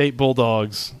Mississippi State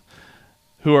Bulldogs,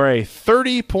 who are a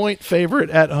 30-point favorite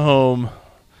at home.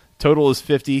 Total is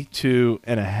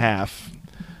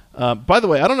 52.5. By the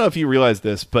way, I don't know if you realize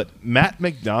this, but Matt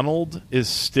McDonald is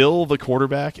still the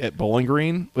quarterback at Bowling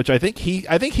Green, which I think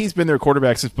he's been their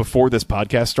quarterback since before this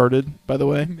podcast started, by the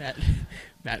way.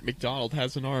 Matt McDonald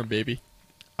has an arm, baby.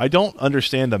 I don't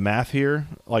understand the math here.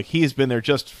 Like, he's been there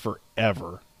just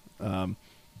forever.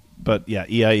 But, yeah,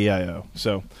 E-I-E-I-O.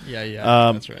 So,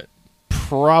 Yeah, that's right.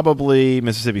 Probably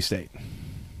Mississippi State.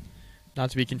 Not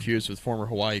to be confused with former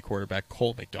Hawaii quarterback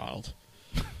Cole McDonald.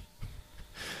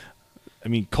 I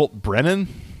mean, Colt Brennan?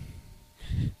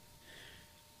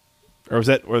 Or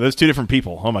were those two different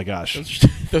people? Oh, my gosh.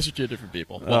 Those are two different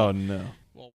people. Well, oh, no.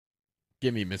 Well,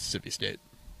 give me Mississippi State.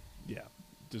 Yeah,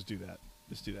 just do that.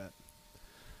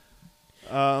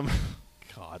 God,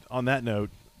 on that note,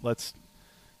 let's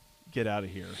get out of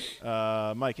here.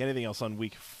 Mike, anything else on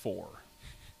week 4?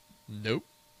 Nope.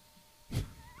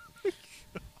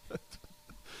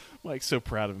 Mike's so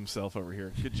proud of himself over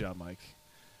here. Good job, Mike.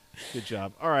 Good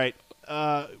job. All right.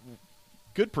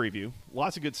 Good preview.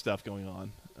 Lots of good stuff going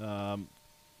on.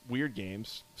 Weird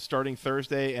games starting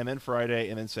Thursday and then Friday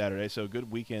and then Saturday. So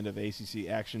good weekend of ACC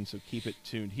action. So keep it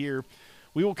tuned here.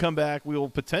 We will come back. We will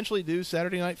potentially do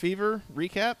Saturday Night Fever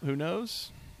recap. Who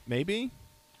knows? Maybe.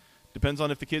 Depends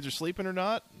on if the kids are sleeping or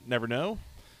not. Never know.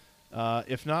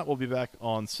 If not, we'll be back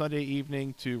on Sunday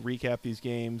evening to recap these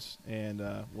games, and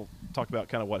we'll talk about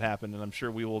kind of what happened, and I'm sure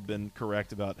we will have been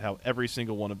correct about how every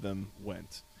single one of them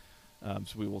went.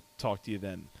 So we will talk to you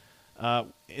then.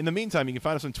 In the meantime, you can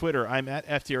find us on Twitter. I'm at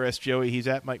FTRS Joey. He's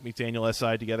at Mike McDaniel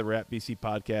SI. Together we're at BC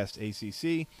Podcast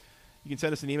ACC. You can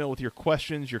send us an email with your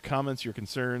questions, your comments, your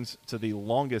concerns to the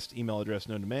longest email address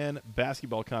known to man,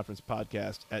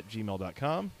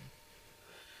 basketballconferencepodcast@gmail.com.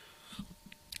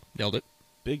 Nailed it.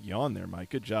 Big yawn there, Mike.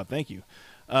 Good job. Thank you.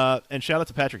 And shout out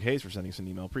to Patrick Hayes for sending us an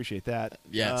email. Appreciate that.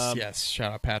 Yes.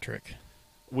 Shout out Patrick.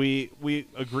 We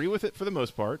agree with it for the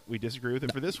most part. We disagree with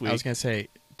it for this week. I was going to say,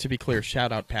 to be clear,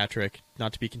 shout out Patrick,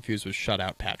 not to be confused with shut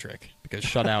out Patrick, because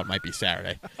shut out might be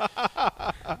Saturday.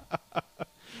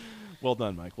 Well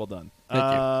done, Mike. Well done. Thank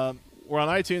you. We're on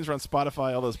iTunes. We're on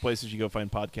Spotify. All those places you go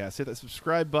find podcasts. Hit that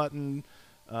subscribe button.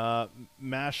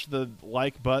 Mash the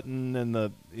like button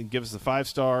and give us the 5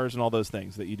 stars and all those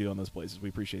things that you do on those places. We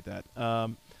appreciate that.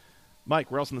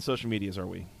 Mike, where else in the social medias are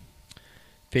we?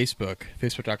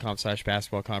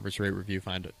 Facebook.com/basketballconference rate review.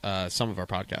 Find some of our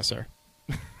podcasts there.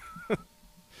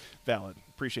 Valid.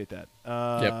 Appreciate that.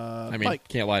 Yep. I mean, Mike.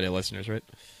 Can't lie to listeners, right?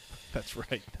 That's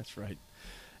right.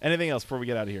 Anything else before we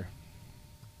get out of here?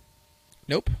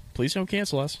 Nope. Please don't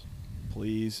cancel us.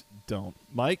 Please don't.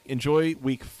 Mike, enjoy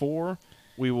week 4.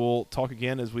 We will talk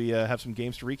again as we have some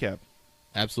games to recap.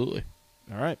 Absolutely.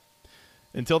 All right.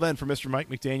 Until then, for Mr. Mike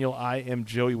McDaniel, I am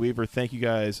Joey Weaver. Thank you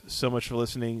guys so much for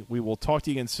listening. We will talk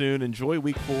to you again soon. Enjoy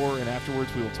week 4, and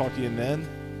afterwards we will talk to you, and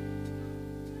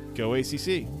then go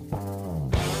ACC.